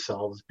recuse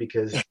themselves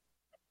because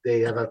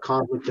they have a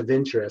conflict of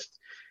interest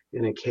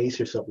in a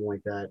case or something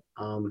like that.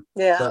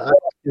 Yeah. So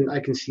I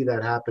can see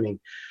that happening.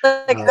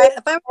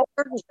 If I were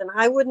a surgeon,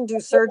 I wouldn't do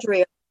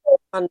surgery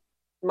on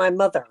my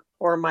mother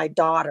or my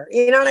daughter.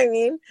 You know what I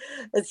mean?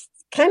 It's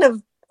kind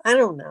of, I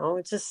don't know.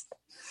 It's just.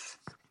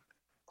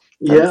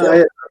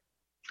 Yeah,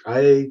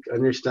 I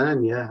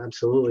understand. Yeah,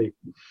 absolutely.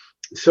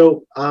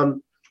 So,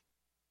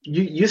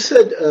 you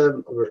said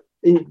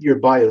in your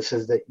bio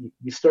says that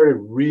you started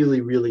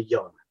really, really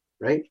young,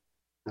 right?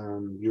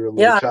 You were a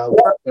little child.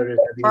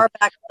 Far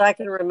back as I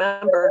can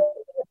remember.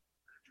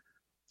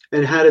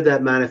 And how did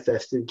that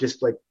manifest?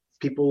 Just like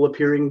people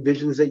appearing,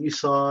 visions that you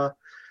saw,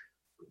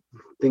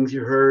 things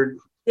you heard?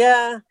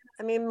 Yeah,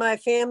 I mean, my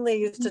family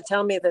used to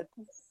tell me that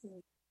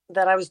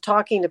I was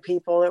talking to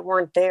people that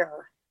weren't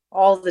there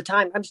all the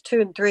time. I was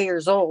 2 and 3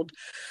 years old.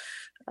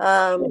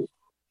 Okay.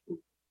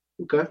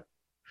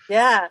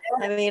 Yeah,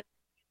 I mean,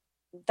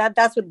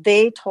 that's what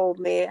they told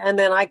me. And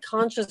then I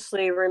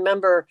consciously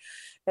remember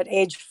at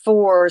age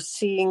 4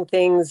 seeing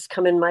things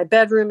come in my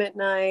bedroom at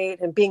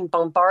night and being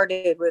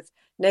bombarded with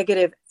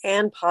negative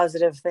and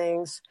positive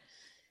things.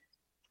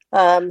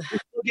 You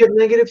get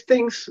negative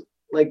things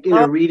like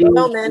reading.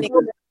 So many.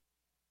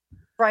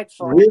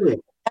 Frightful.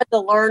 Really? I had to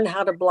learn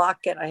how to block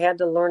it. I had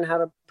to learn how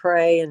to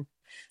pray and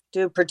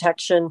do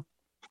protection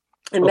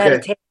and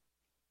meditate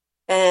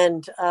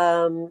and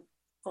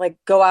like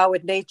go out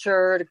with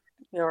nature,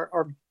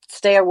 or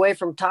stay away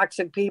from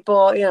toxic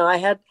people. I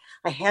had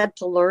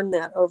to learn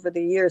that over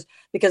the years,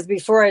 because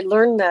before I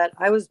learned that,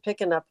 I was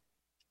picking up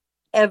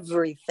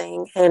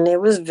everything, and it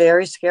was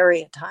very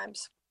scary at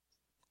times.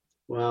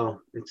 Wow,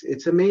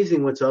 it's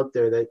amazing what's out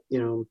there that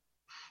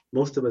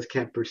most of us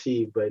can't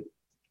perceive, but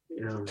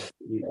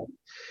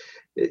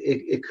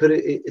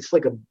it's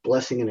like a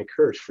blessing and a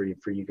curse for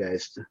you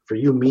guys, for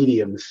you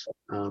mediums.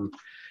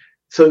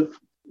 So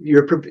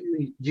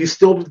you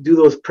still do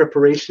those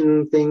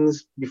preparation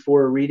things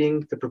before a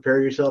reading to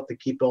prepare yourself to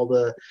keep all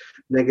the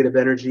negative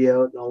energy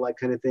out and all that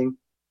kind of thing?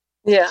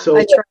 Yeah, so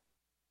I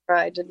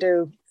try to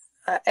do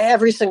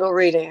every single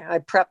reading. I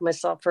prep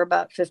myself for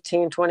about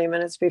 15-20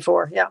 minutes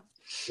before. Yeah.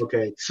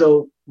 Okay.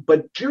 So,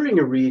 but during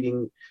a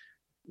reading,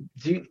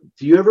 do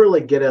you ever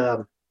like get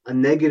a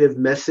negative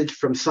message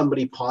from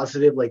somebody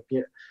positive, like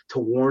to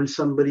warn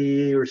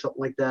somebody or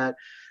something like that?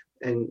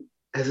 And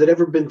has it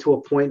ever been to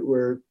a point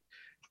where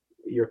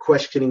you're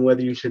questioning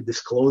whether you should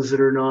disclose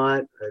it or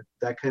not,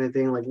 that kind of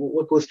thing? Like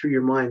what goes through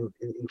your mind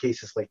in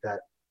cases like that?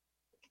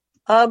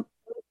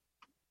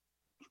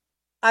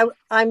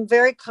 I'm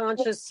very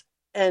conscious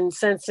and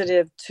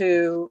sensitive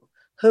to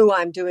who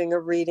I'm doing a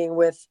reading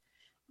with,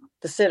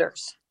 the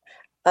sitters.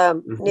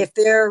 If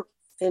they're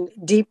in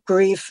deep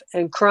grief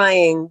and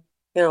crying,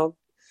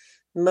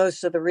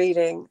 most of the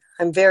reading,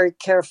 I'm very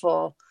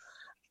careful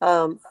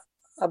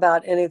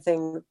about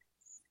anything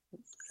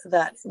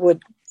that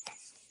would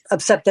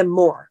upset them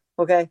more.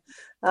 Okay.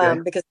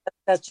 Because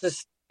that's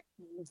just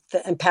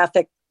the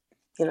empathic,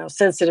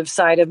 sensitive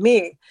side of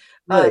me.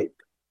 Right.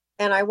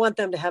 And I want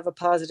them to have a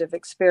positive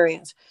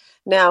experience.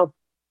 Now,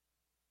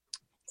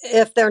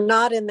 if they're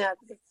not in that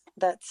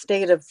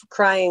state of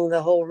crying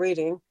the whole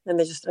reading, and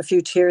there's just a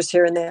few tears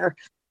here and there,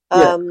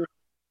 and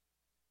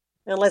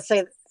let's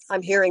say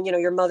I'm hearing,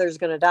 your mother's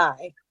going to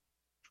die.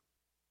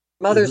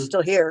 Mother's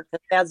still here, and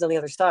dad's on the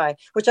other side,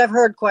 which I've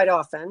heard quite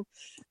often.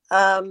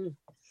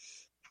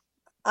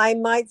 I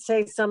might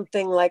say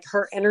something like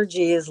her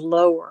energy is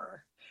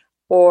lower,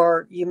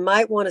 or you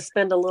might want to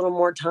spend a little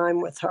more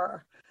time with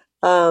her.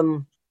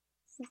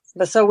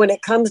 But so when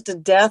it comes to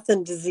death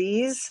and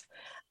disease,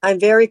 I'm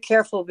very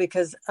careful,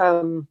 because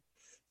I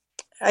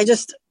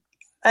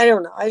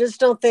don't know. I just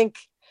don't think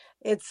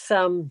it's,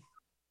 I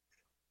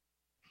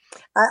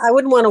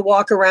wouldn't want to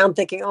walk around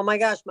thinking, oh my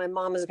gosh, my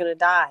mom is going to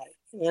die.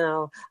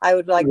 I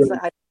would like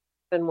to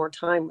spend more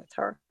time with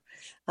her.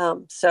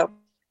 But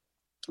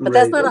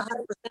that's not 100%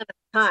 of the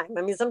time.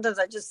 I mean, sometimes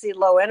I just see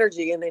low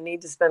energy and they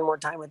need to spend more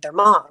time with their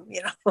mom,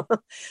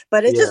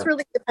 but it just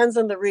really depends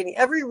on the reading.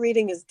 Every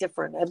reading is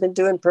different. I've been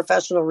doing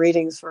professional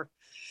readings for,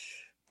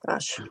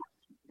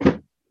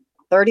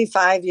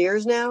 35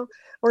 years now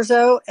or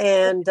so.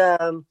 And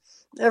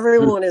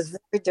everyone is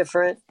very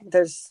different.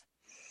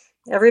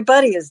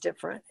 Everybody is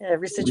different.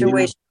 Every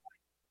situation.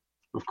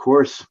 Of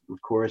course.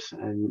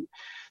 And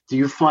do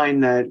you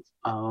find that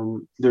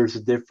there's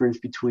a difference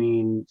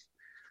between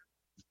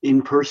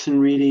in-person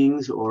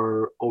readings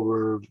or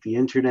over the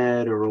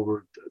internet or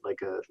over like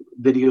a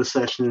video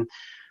session,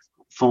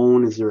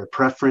 phone? Is there a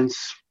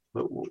preference?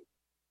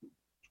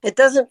 It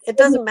doesn't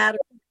matter.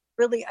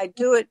 really, I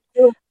do it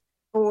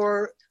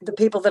for the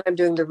people that I'm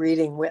doing the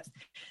reading with.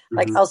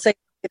 Like I'll say,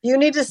 if you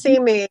need to see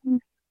me,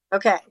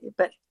 okay,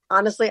 but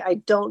honestly, I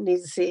don't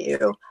need to see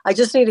you. I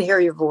just need to hear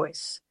your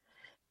voice.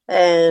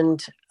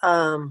 And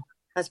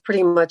that's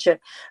pretty much it.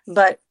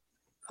 But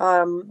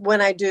when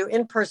I do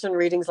in-person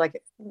readings,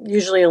 like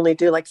usually only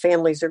do like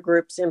families or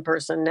groups in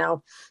person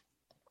now.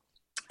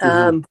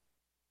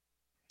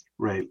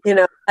 Right. You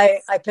know,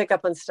 I pick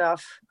up on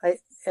stuff.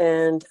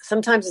 And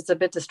sometimes it's a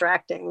bit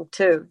distracting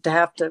too, to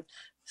have to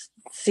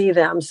see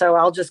them. So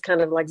I'll just kind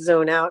of like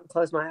zone out and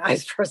close my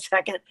eyes for a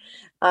second.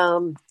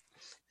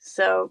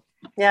 So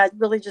yeah, it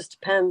really just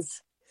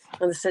depends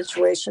on the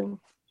situation.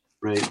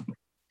 Right.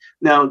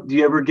 Now, do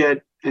you ever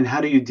get, and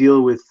how do you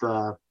deal with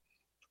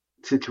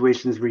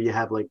situations where you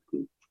have like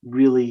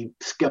really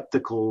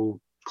skeptical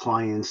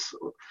clients,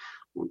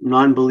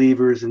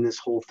 non-believers in this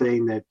whole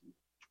thing that,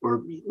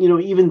 or, you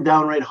know, even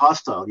downright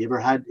hostile? You ever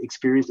had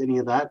experienced any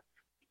of that?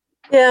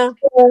 Yeah,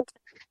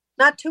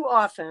 not too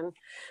often,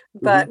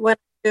 but when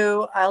I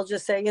do, I'll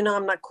just say, you know,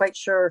 I'm not quite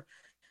sure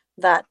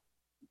that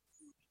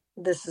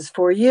this is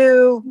for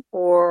you,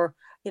 or,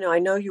 you know, I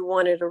know you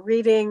wanted a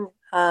reading.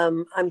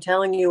 I'm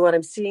telling you what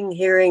I'm seeing,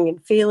 hearing,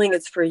 and feeling.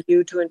 It's for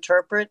you to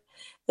interpret.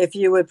 If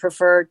you would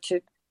prefer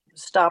to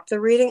stop the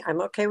reading,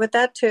 I'm okay with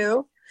that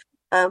too.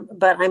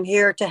 But I'm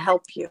here to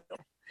help you.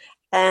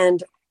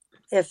 And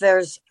if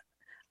there's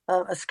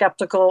a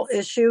skeptical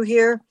issue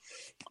here,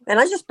 and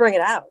I just bring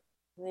it out.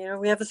 You know,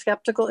 we have a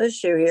skeptical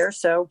issue here,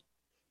 so,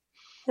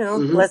 you know,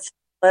 let's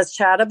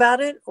chat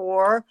about it.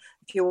 Or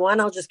if you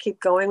want, I'll just keep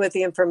going with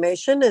the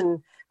information,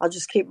 and I'll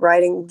just keep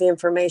writing the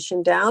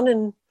information down,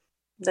 and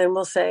then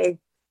we'll say,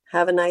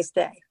 have a nice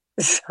day.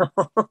 So.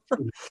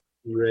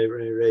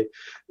 Right.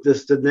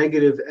 Does the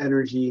negative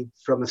energy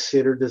from a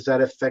sitter, does that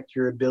affect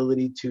your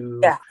ability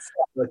to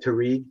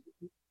read?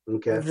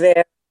 Okay.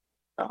 Very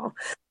so.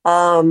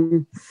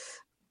 And,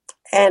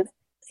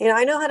 you know,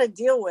 I know how to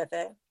deal with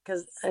it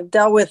because I've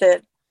dealt with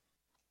it,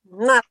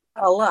 not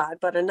a lot,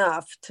 but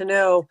enough to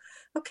know,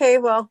 okay,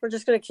 well, we're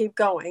just going to keep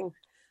going.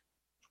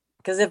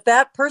 Because if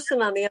that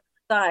person on the other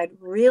side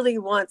really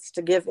wants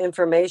to give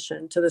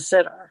information to the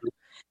sitter,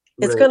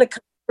 it's going to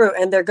come through,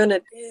 and they're going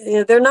to, you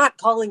know, they're not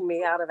calling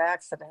me out of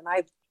accident.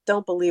 I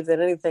don't believe that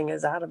anything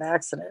is out of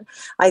accident.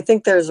 I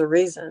think there's a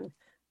reason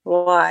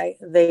why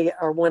they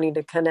are wanting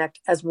to connect,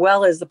 as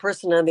well as the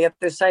person on the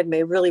other side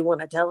may really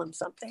want to tell them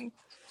something.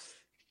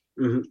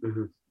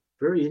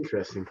 Very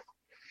interesting.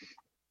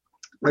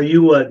 Are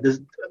you,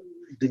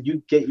 did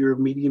you get your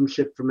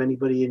mediumship from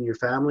anybody in your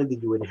family?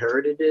 Did you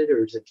inherit it,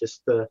 or is it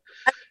just I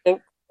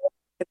think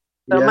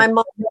so. My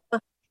mom,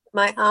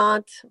 my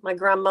aunt, my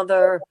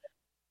grandmother,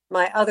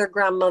 my other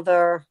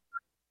grandmother.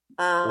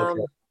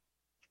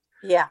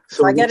 Yeah.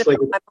 So I get it like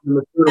from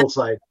the maternal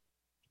side.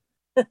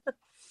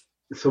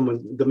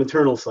 The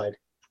maternal side.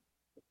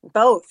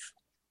 Both.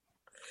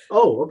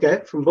 Oh,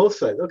 okay. From both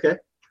sides. Okay.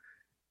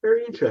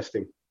 Very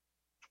interesting.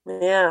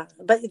 Yeah.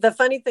 But the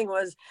funny thing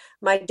was,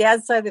 my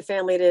dad's side of the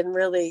family didn't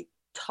really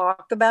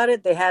talk about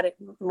it. They had it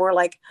more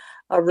like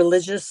a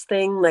religious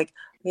thing, like,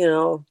 you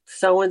know,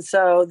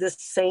 so-and-so, this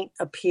saint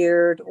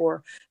appeared,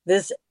 or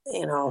this,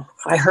 you know,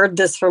 I heard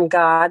this from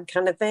God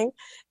kind of thing.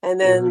 And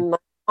then my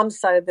mom's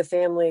side of the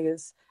family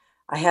is,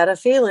 I had a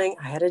feeling,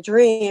 I had a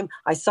dream,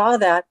 I saw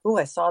that. Oh,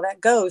 I saw that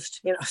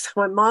ghost. You know, so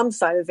my mom's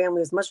side of the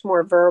family is much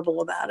more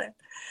verbal about it.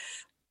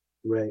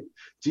 Right.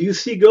 Do you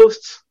see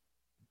ghosts?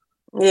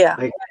 Yeah.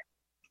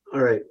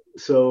 All right.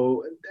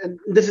 So, and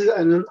this is,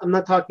 and I'm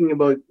not talking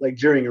about like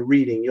during a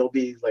reading. You'll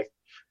be like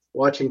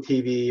watching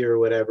TV or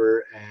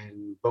whatever,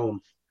 and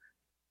boom.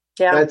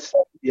 Yeah.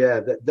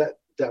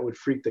 That would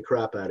freak the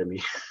crap out of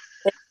me.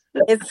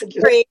 It's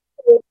great.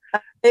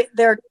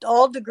 They're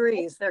all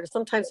degrees. There are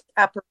sometimes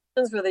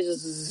apparitions where they just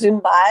zoom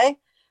by,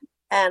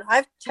 and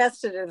I've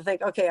tested it and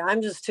think, okay,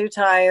 I'm just too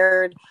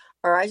tired,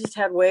 or I just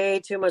had way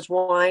too much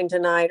wine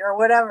tonight, or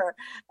whatever.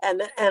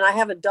 And I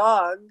have a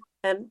dog,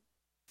 and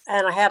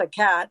I had a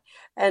cat,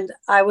 and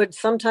I would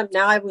sometimes,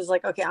 now I was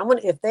like, okay,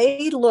 if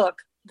they look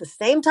the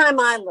same time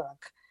I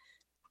look,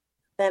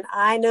 then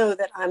I know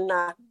that I'm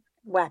not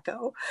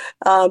wacko.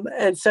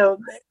 And so,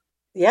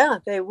 yeah,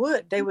 they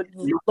would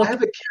look. I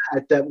have a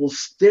cat that will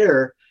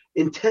stare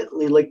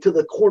intently, like to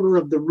the corner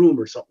of the room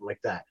or something like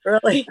that.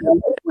 Really?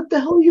 What the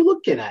hell are you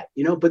looking at?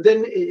 You know, but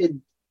then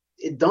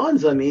it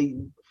dawns on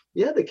me,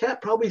 yeah, the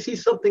cat probably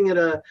sees something at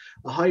a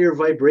higher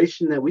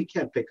vibration that we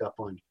can't pick up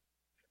on.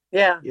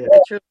 Yeah.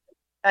 True.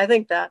 I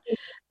think that.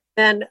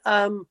 And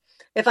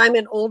if I'm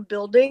in old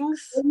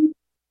buildings,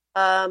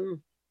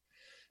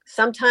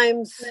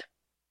 sometimes,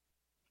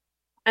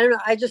 I don't know,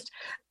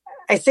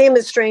 I see them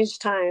at strange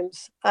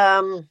times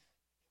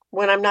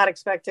when I'm not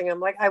expecting them.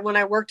 Like when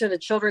I worked at a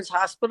children's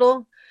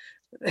hospital,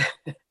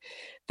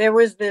 there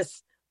was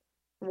this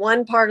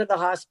one part of the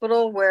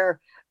hospital where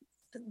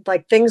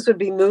like things would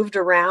be moved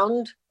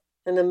around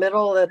in the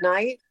middle of the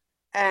night,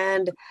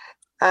 and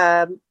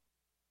then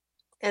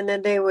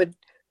they would,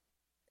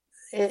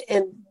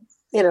 and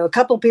a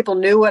couple of people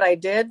knew what I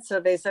did. So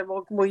they said,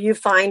 well, will you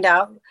find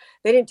out?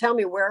 They didn't tell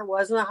me where it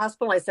was in the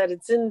hospital. I said,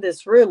 it's in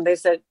this room. They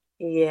said,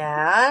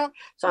 yeah.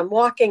 So I'm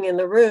walking in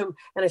the room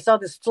and I saw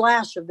this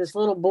flash of this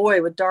little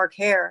boy with dark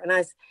hair. And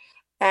I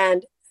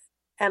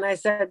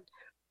said,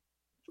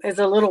 it's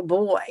a little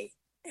boy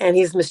and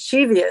he's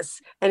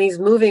mischievous and he's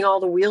moving all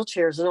the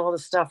wheelchairs and all the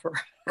stuff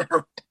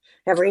around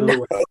every night.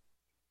 Wow.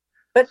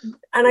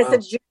 I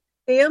said, did you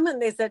see him?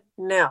 And they said,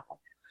 no.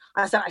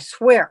 I said, I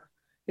swear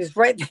he's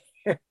right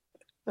there.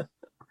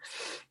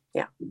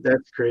 Yeah.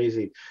 That's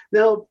crazy.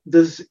 Now,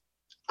 does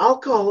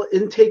alcohol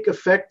intake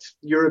affect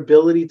your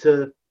ability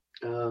to,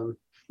 I'm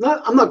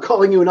not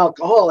calling you an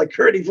alcoholic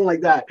or anything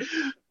like that,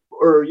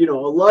 or, a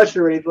lush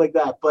or anything like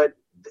that, but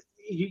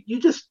you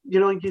just,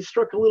 you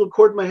struck a little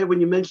chord in my head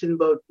when you mentioned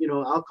about,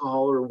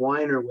 alcohol or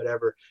wine or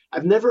whatever.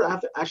 I've never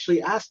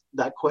actually asked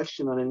that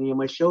question on any of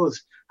my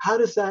shows. How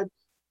does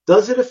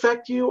it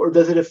affect you, or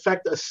does it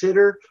affect a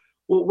sitter?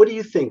 Well, what do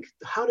you think?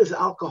 How does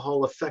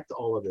alcohol affect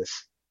all of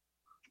this?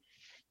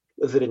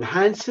 Does it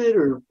enhance it,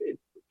 or?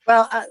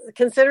 Well,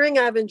 considering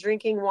I've been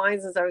drinking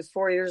wine since I was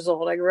 4 years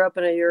old, I grew up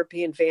in a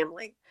European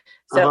family.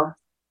 So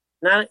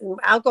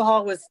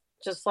alcohol was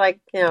just like,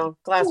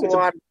 glass of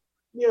water.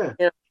 Yeah.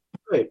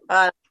 Right.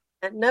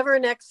 Never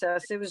in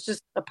excess. It was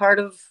just a part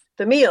of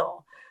the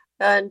meal.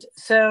 And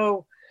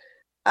so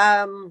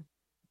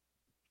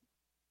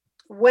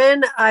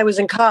when I was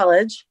in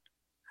college,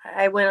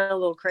 I went a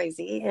little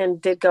crazy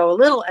and did go a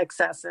little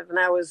excessive, and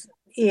that was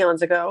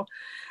eons ago.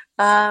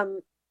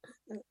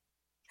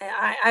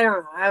 I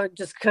don't know. I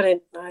just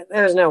couldn't.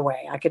 There was no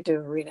way I could do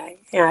a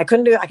reading. I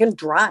couldn't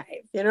drive.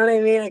 You know what I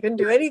mean? I couldn't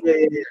do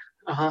anything.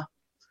 Yeah.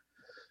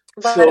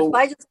 But if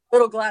I just a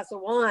little glass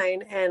of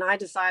wine and I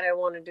decide I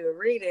want to do a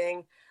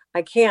reading,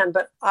 I can.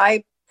 But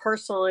I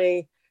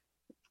personally,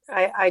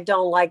 I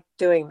don't like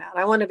doing that.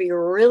 I want to be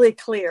really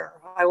clear.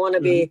 I want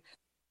to be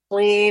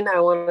clean. I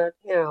want to,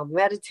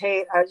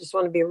 meditate. I just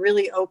want to be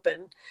really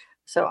open.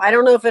 So I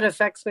don't know if it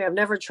affects me. I've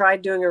never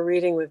tried doing a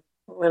reading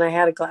when I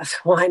had a glass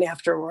of wine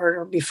afterward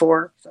or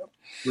before. So.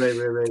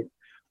 Right.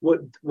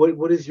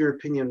 What is your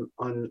opinion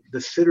on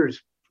the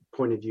sitter's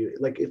point of view?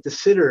 Like, if the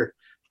sitter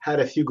had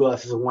a few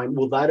glasses of wine,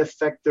 will that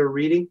affect their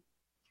reading?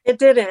 It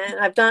didn't.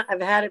 I've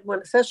had it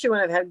especially when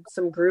I've had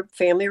some group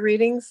family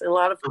readings, and a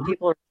lot of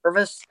people are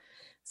nervous.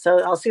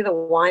 So I'll see the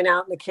wine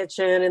out in the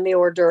kitchen and the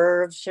hors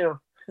d'oeuvres, So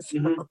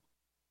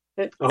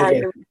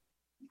okay.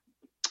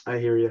 I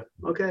hear you.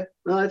 Okay.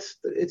 No,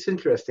 it's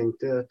interesting.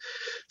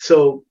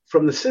 So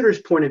from the sitter's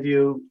point of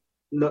view,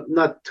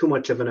 not too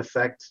much of an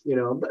effect,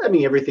 but I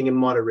mean, everything in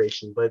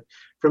moderation. But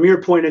from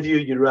your point of view,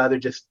 you'd rather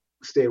just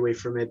stay away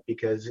from it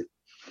because.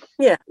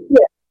 Yeah.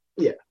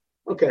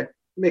 Okay.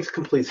 Makes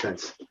complete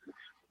sense.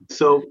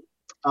 So,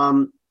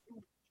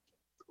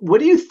 what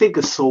do you think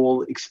a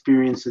soul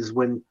experiences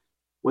when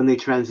they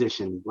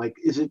transition? Like,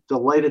 is it the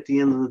light at the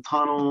end of the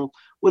tunnel?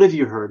 What have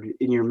you heard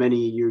in your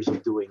many years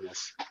of doing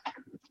this?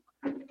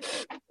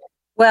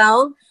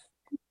 Well,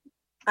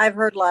 I've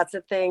heard lots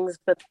of things,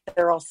 but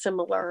they're all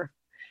similar.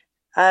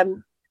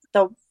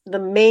 The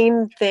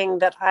main thing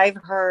that I've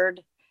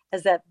heard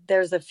is that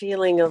there's a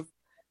feeling of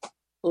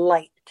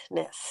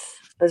lightness.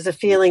 There's a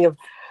feeling of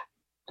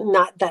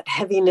not that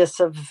heaviness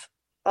of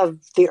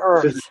the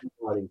earth.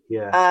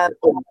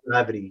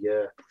 Gravity,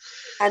 yeah.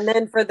 And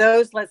then for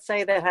those, let's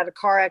say, that had a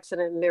car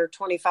accident and they're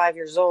 25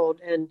 years old,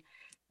 and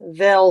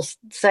they'll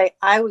say,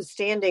 I was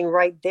standing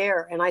right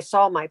there and I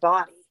saw my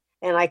body.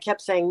 And I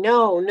kept saying,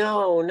 no.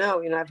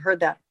 I've heard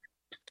that.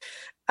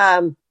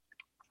 Because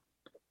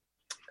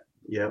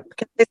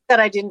they said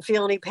I didn't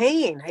feel any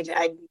pain.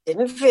 I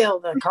didn't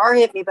feel the car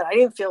hit me, but I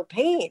didn't feel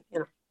pain.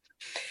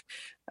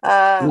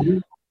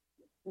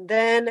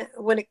 Then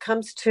when it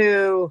comes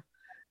to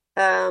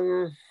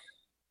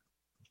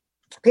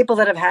people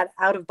that have had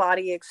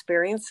out-of-body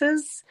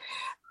experiences,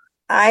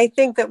 I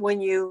think that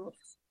when you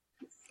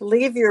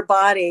leave your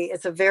body,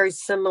 it's a very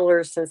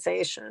similar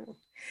sensation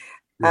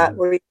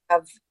where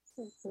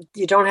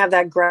you don't have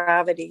that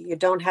gravity, you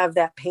don't have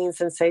that pain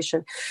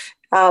sensation.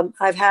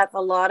 I've had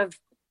a lot of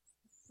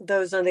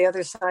those on the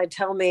other side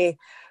tell me,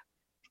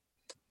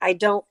 I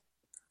don't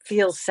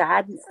feel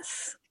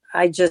sadness.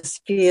 I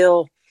just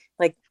feel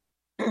like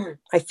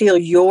I feel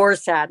your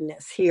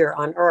sadness here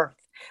on earth,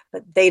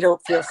 but they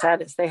don't feel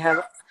sadness. They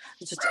have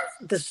just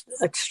this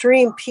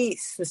extreme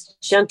peace, this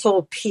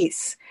gentle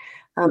peace.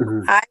 I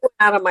went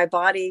out of my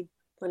body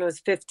when I was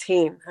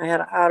 15. I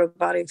had an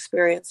out-of-body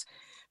experience.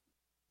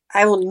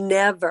 I will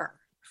never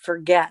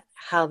forget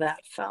how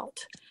that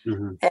felt.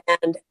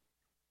 And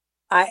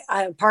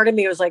I part of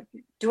me was like,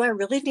 do I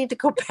really need to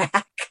go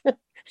back?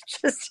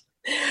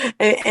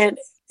 And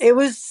it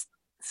was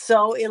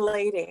so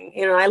elating.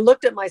 I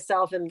looked at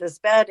myself in this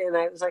bed and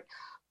I was like,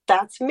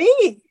 that's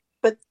me,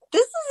 but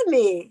this is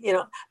me,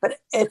 but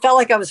it felt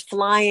like I was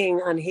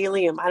flying on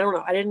helium. I don't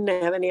know. I didn't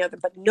have any other,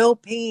 but no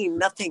pain,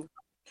 nothing.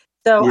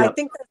 So I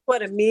think that's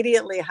what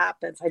immediately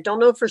happens. I don't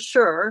know for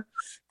sure.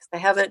 I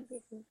haven't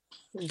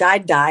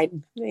died,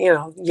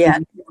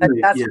 yet, but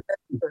that's what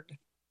I've heard.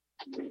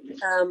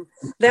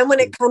 Then when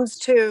it comes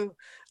to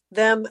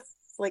them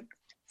like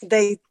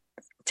they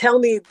tell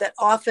me that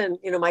often,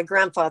 my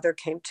grandfather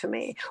came to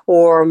me,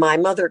 or my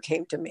mother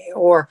came to me,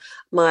 or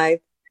my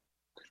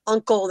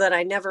uncle that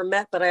I never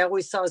met, but I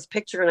always saw his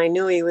picture and I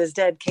knew he was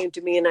dead, came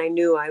to me, and I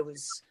knew I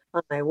was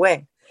on my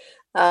way.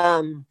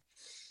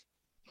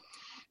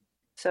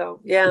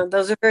 So yeah,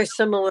 those are very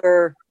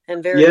similar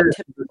and very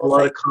typical. A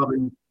lot of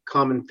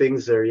common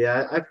things there.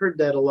 Yeah, I've heard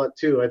that a lot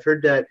too. I've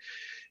heard that,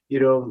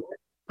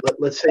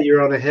 let's say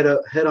you're on a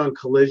head-on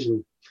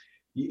collision.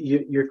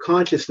 Your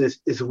consciousness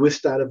is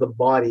whisked out of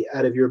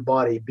your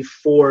body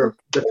before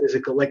the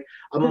physical, like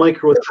a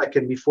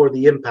microsecond before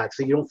the impact,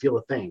 so you don't feel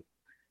a thing.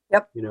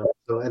 Yep.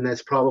 So, and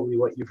that's probably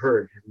what you've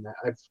heard. And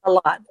a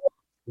lot.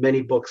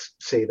 Many books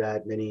say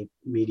that. Many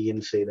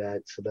mediums say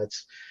that. So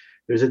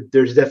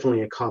there's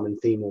definitely a common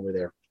theme over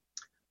there.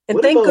 And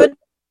thank goodness,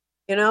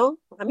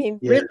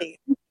 really.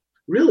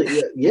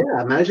 Really, yeah.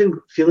 Imagine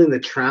feeling the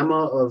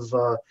trauma of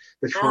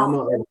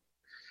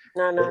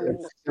No.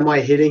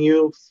 Somebody hitting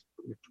you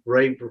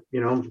right in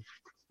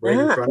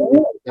front of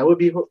you. That would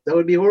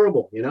be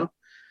horrible.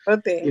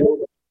 Would be.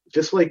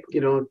 Just like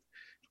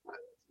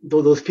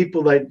those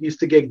people that used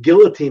to get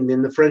guillotined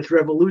in the French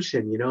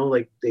Revolution.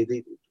 Like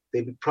they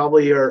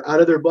probably are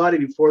out of their body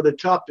before the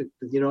chop.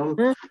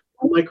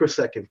 A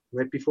microsecond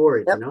right before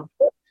it. Yep.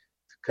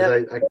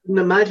 Because I couldn't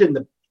imagine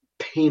the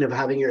pain of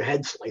having your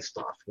head sliced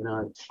off.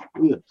 No,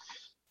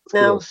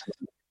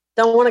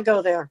 don't want to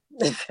go there.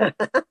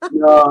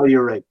 No,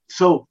 you're right.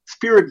 So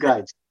spirit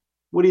guides.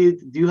 What do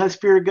you have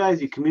spirit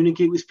guides? You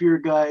communicate with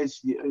spirit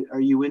guides? Are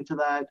you into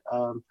that?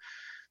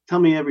 Tell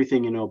me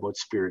everything you know about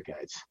spirit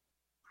guides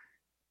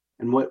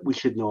and what we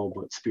should know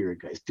about spirit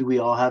guides. Do we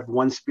all have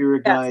one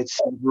spirit guide,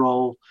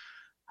 several?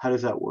 How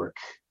does that work?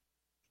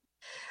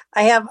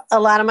 I have a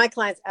lot of my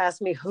clients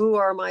ask me, who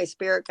are my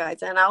spirit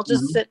guides? And I'll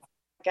just sit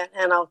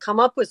and I'll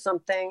come up with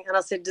something and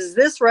I'll say, does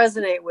this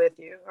resonate with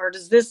you? Or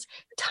does this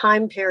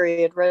time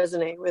period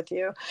resonate with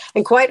you?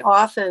 And quite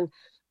often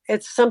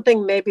it's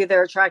something maybe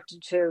they're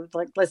attracted to,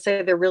 like, let's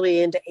say they're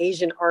really into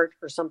Asian art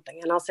or something.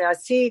 And I'll say, I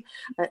see,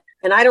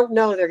 and I don't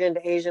know they're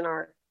into Asian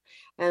art.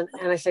 And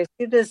I say,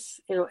 see this,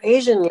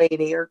 Asian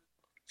lady or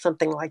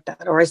something like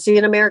that. Or I see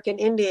an American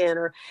Indian,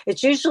 or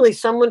it's usually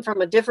someone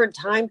from a different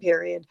time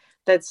period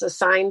that's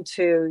assigned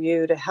to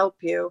you to help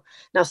you.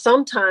 Now,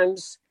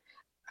 sometimes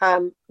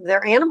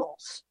they're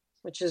animals,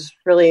 which is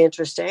really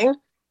interesting.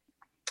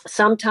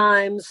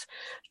 Sometimes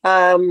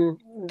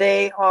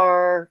they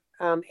are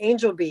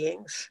angel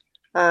beings.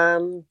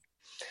 I'll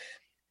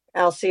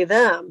see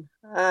them.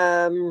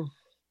 I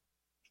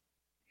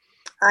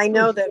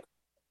know that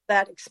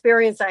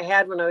experience I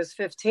had when I was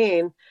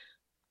 15,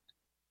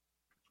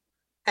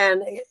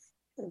 and it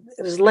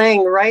was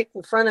laying right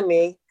in front of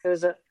me. It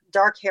was a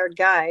dark-haired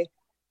guy.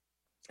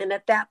 And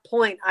at that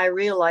point, I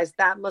realized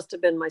that must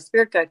have been my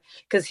spirit guide,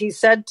 because he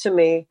said to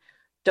me,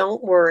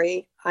 don't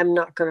worry, I'm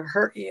not going to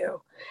hurt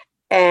you.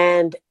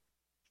 And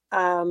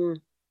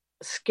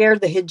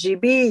scared the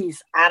hijibis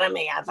out of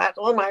me. I thought,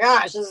 oh my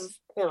gosh, this is,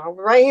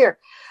 right here.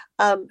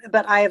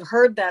 But I have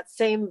heard that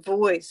same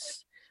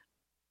voice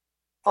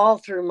all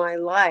through my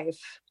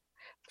life.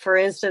 For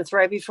instance,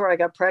 right before I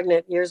got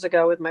pregnant years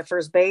ago with my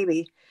first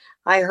baby,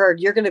 I heard,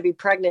 you're going to be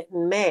pregnant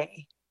in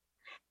May.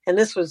 And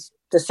this was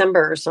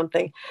December or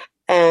something.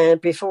 And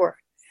before,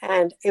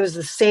 and it was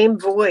the same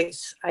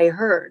voice I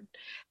heard.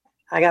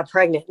 I got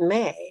pregnant in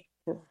May.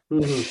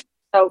 Mm-hmm.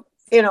 So,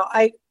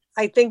 I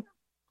think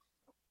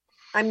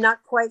I'm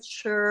not quite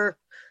sure,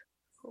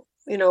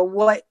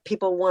 what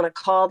people want to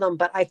call them,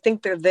 but I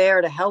think they're there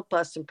to help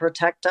us and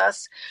protect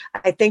us.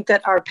 I think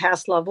that our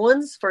past loved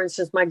ones, for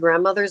instance, my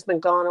grandmother's been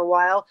gone a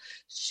while.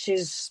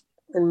 She's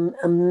an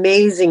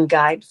amazing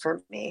guide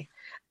for me.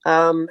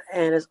 And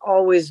is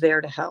always there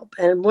to help,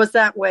 and was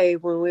that way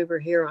when we were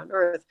here on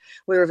Earth.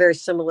 We were very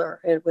similar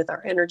with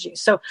our energy.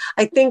 So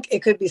I think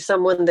it could be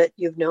someone that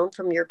you've known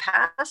from your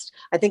past.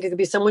 I think it could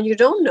be someone you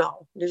don't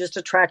know. You're just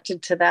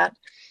attracted to that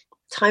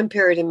time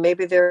period, and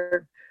maybe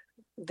they're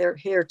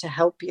here to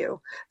help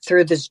you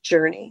through this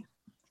journey.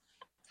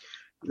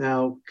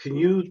 Now, can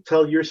you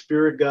tell your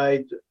spirit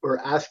guide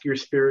or ask your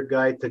spirit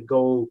guide to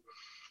go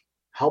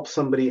help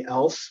somebody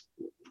else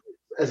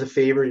as a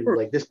favor?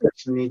 Like, this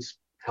person needs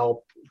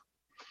help.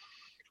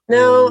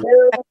 No,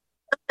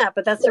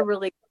 but that's a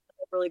really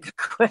good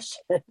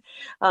question.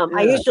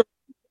 I usually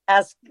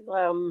ask,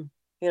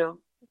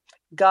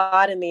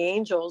 God and the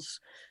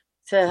angels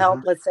to help,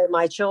 let's say,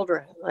 my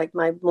children. Like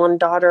my one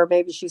daughter,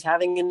 maybe she's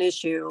having an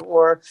issue,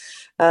 or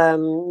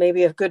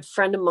maybe a good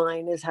friend of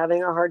mine is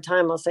having a hard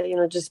time. I'll say,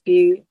 just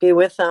be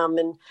with them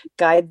and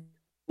guide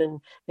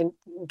them and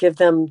give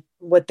them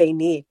what they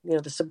need,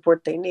 the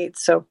support they need.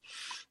 So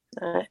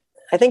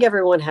I think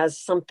everyone has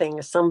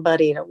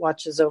somebody that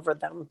watches over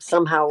them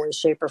somehow in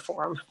shape or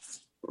form.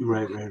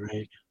 Right.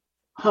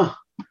 Huh.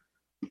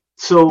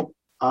 So,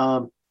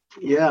 I'm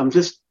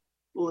just,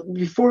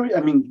 before,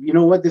 you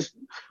know what,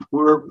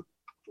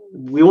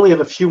 we only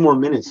have a few more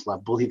minutes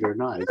left, believe it or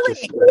not.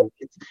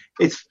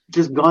 It's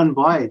just gone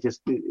by. It's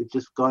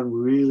just gone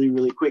really,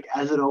 really quick,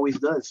 as it always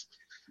does.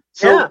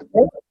 So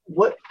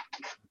what,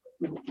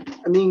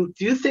 mean,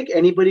 do you think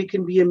anybody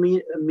can be a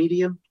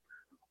medium,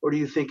 or do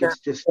you think it's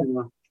just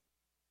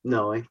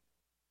no?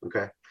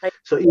 Okay.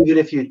 So even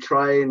if you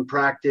try and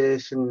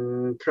practice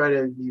and try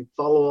to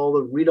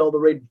read all the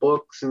right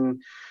books, and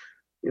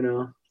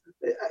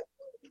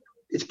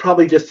it's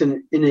probably just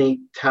an innate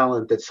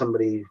talent that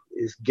somebody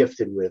is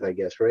gifted with, I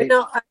guess, right?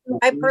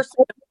 I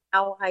personally don't know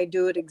how I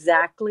do it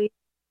exactly.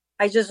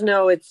 I just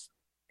know it's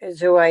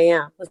who I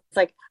am. It's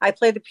like I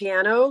play the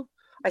piano.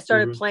 I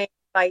started playing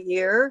by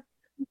ear.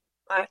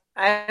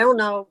 I don't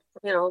know,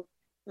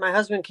 my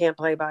husband can't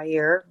play by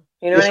ear.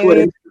 You know what I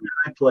mean?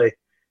 I play.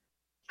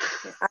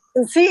 I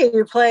can see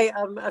you play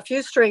a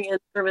few string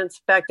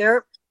instruments back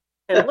there,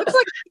 and it looks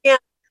like you're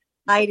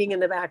hiding in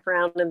the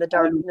background in the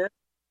darkness.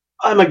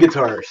 I'm a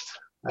guitarist.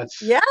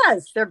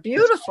 Yes, they're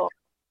beautiful.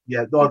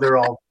 Yeah, they're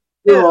all.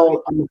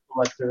 I'm a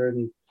collector,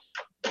 and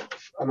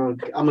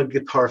I'm a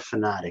guitar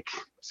fanatic.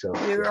 So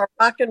you're a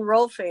rock and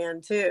roll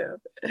fan too.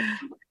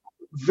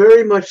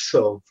 Very much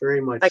so.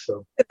 Very much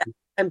so.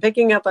 I'm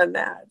picking up on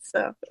that.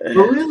 So.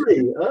 Oh,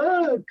 really?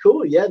 Oh,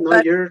 cool. Yeah.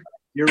 No, you're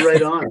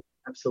right on.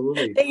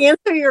 Absolutely. To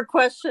answer your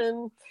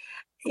question,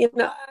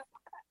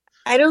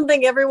 I don't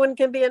think everyone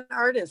can be an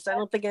artist. I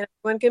don't think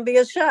everyone can be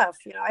a chef.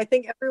 I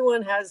think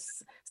everyone has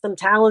some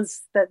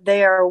talents that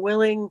they are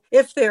willing,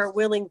 if they're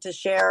willing to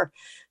share,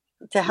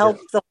 to help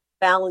the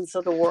balance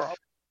of the world.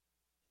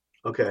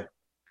 Okay.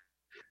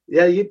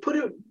 Yeah, you put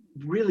it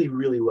really,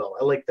 really well.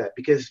 I like that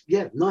because,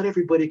 not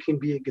everybody can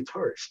be a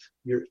guitarist.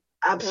 You're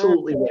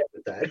absolutely right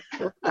with that.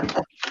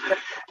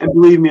 And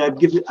believe me,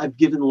 I've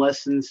given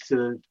lessons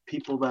to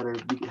people that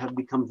have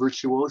become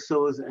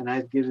virtuosos, and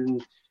I've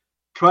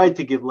tried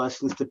to give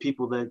lessons to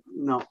people that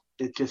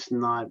it's just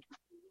never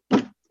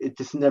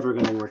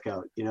going to work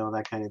out,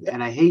 that kind of.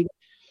 And I hate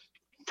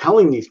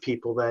telling these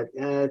people that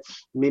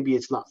maybe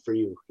it's not for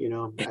you,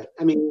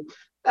 I mean,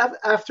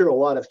 after a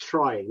lot of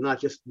trying, not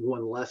just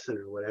one lesson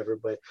or whatever,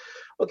 but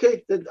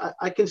okay,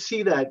 I can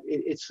see that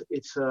it's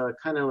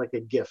kind of like a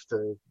gift,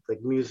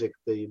 like music,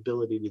 the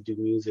ability to do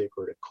music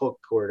or to cook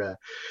or the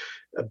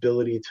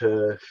ability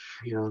to,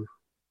 to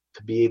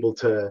be able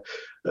to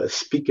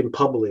speak in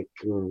public,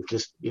 and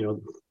just,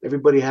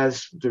 everybody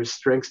has their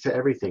strengths to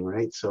everything,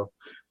 right? So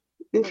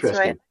interesting.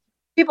 That's right.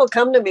 People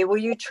come to me, will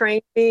you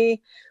train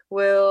me?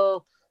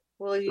 Will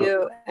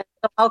you?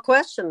 I'll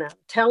question them.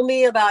 Tell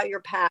me about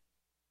your past.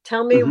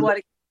 Tell me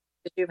what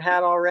you've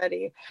had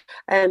already.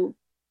 And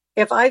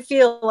if I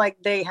feel like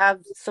they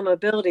have some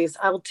abilities,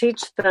 I'll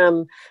teach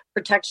them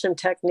protection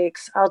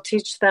techniques. I'll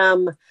teach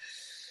them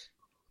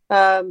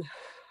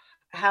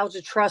how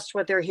to trust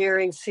what they're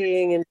hearing,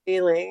 seeing, and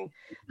feeling.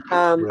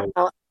 Right.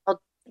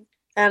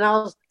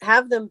 I'll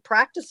have them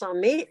practice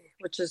on me,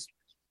 which is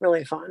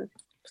really fun.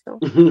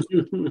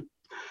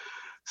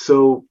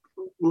 So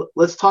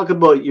let's talk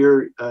about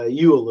you a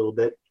little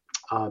bit.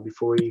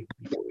 Before we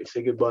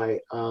say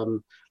goodbye,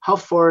 how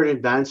far in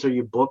advance are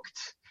you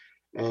booked,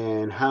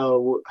 and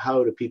how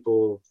do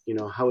people,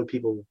 how would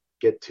people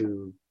get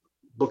to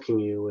booking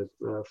you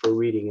for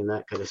reading and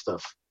that kind of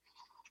stuff?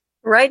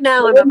 Right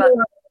now, I'm about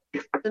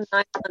 9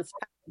 months,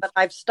 but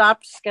I've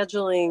stopped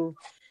scheduling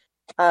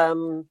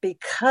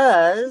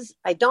because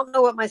I don't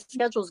know what my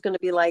schedule is going to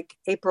be like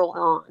April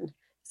on.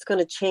 It's going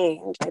to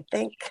change, I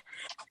think,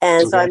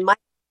 and so I might.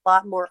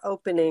 Lot more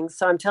openings.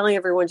 So I'm telling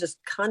everyone, just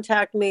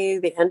contact me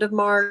the end of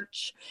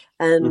March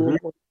and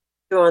we'll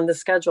do on the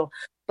schedule.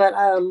 But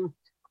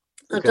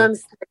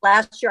sometimes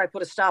last year I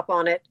put a stop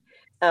on it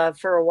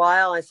for a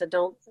while. I said,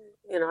 I'm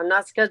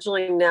not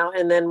scheduling now.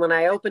 And then when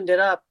I opened it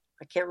up,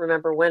 I can't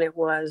remember when it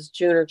was,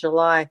 June or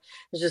July, it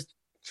was just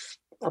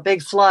a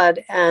big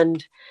flood.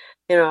 And,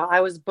 I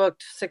was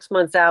booked 6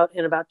 months out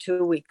in about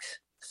 2 weeks.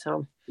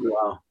 So.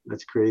 Wow,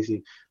 that's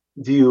crazy.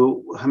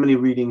 How many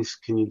readings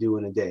can you do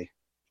in a day?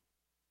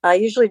 I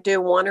usually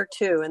do 1 or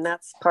 2, and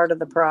that's part of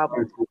the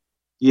problem.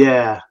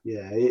 Yeah.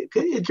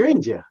 It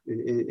drains you.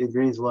 It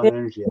drains a lot of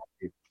energy out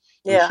of you.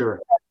 Yeah, sure.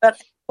 But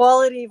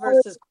quality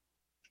versus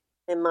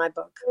in my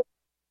book.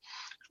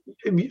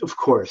 Of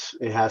course,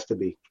 it has to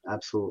be.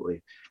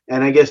 Absolutely.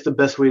 And I guess the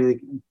best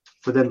way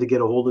for them to get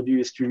a hold of you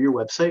is through your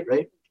website,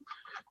 right?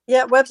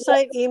 Yeah,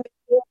 website, email.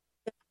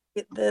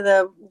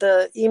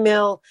 The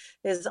email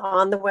is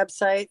on the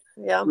website.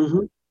 Yeah.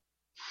 Mm-hmm.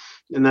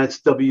 And that's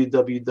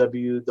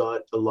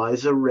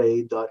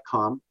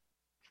www.elizaray.com.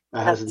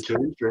 That hasn't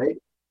changed, right?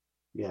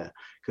 Yeah,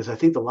 because I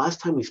think the last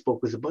time we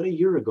spoke was about a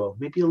year ago,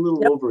 maybe a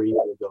little over a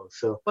year ago.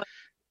 So,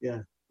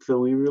 yeah. So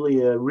we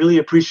really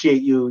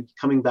appreciate you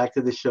coming back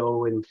to the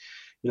show and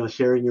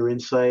sharing your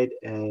insight.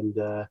 And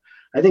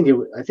I think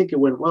it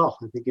went well.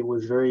 I think it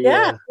was very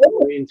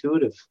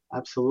intuitive.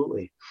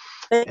 Absolutely.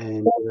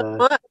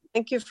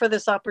 Thank you for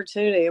this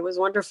opportunity. It was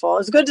wonderful. It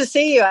was good to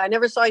see you. I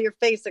never saw your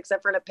face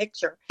except for in a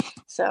picture.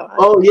 So.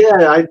 Oh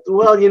yeah. I'm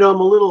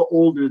a little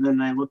older than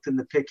I looked in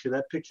the picture.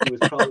 That picture was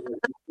probably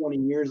 20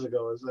 years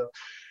ago. So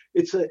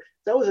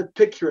that was a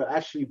picture of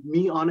actually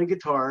me on a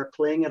guitar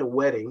playing at a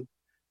wedding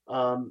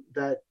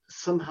that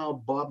somehow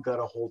Bob got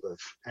a hold of,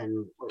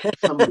 and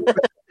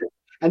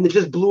and they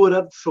just blew it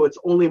up so it's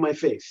only my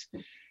face.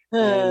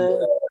 And,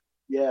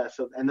 Yeah.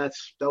 So, and that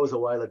was a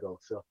while ago.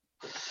 So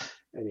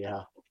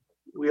anyhow,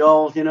 we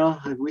all,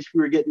 I wish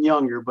we were getting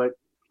younger, but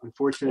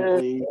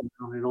unfortunately,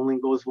 it only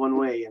goes one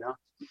way,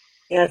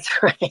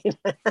 That's right.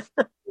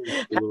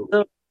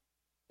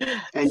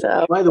 And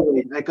by the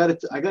way, I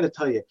gotta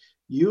tell you,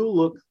 you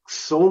look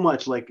so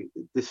much like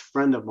this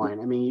friend of mine.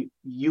 I mean,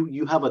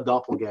 you have a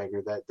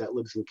doppelganger that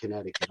lives in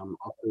Connecticut.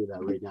 I'll tell you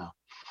that right now.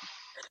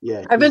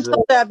 Yeah, I've been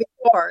told that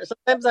before.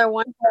 Sometimes I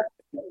wonder.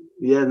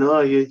 Yeah,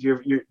 no, you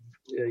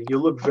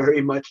look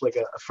very much like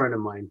a friend of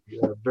mine,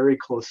 a very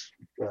close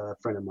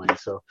friend of mine.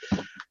 So,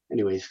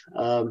 anyways,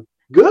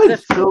 good.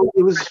 So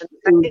it was.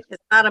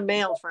 It's not a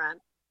male friend.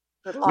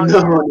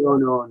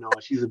 No.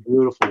 She's a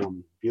beautiful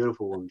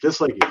woman,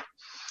 just like you.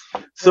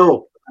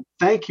 So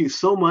thank you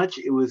so much.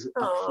 It was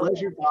a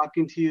pleasure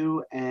talking to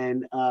you,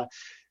 and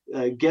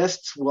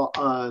guests. Well,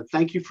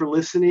 thank you for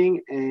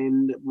listening,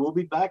 and we'll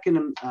be back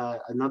in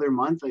another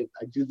month. I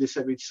do this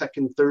every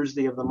second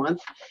Thursday of the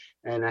month,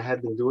 and I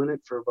have been doing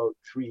it for about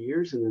 3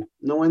 years, and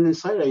no end in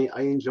sight.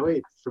 I enjoy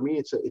it. For me,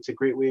 it's a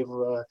great way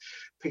of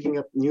picking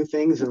up new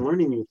things and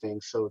learning new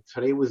things. So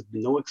today was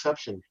no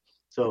exception.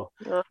 So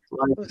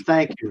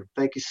thank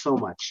you so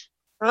much.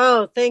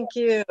 Oh, thank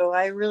you.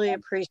 I really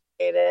appreciate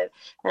it.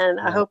 And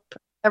I hope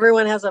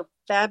everyone has a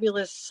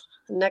fabulous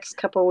next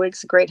couple of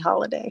weeks, a great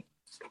holiday.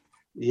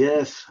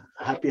 Yes.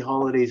 Happy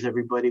holidays,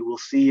 everybody. We'll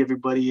see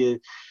everybody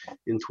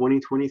in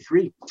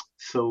 2023.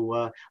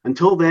 So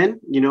until then,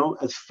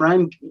 as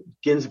Frank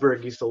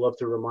Ginsberg used to love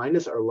to remind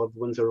us, our loved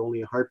ones are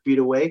only a heartbeat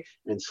away,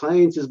 and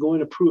science is going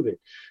to prove it.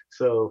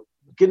 So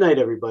good night,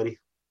 everybody.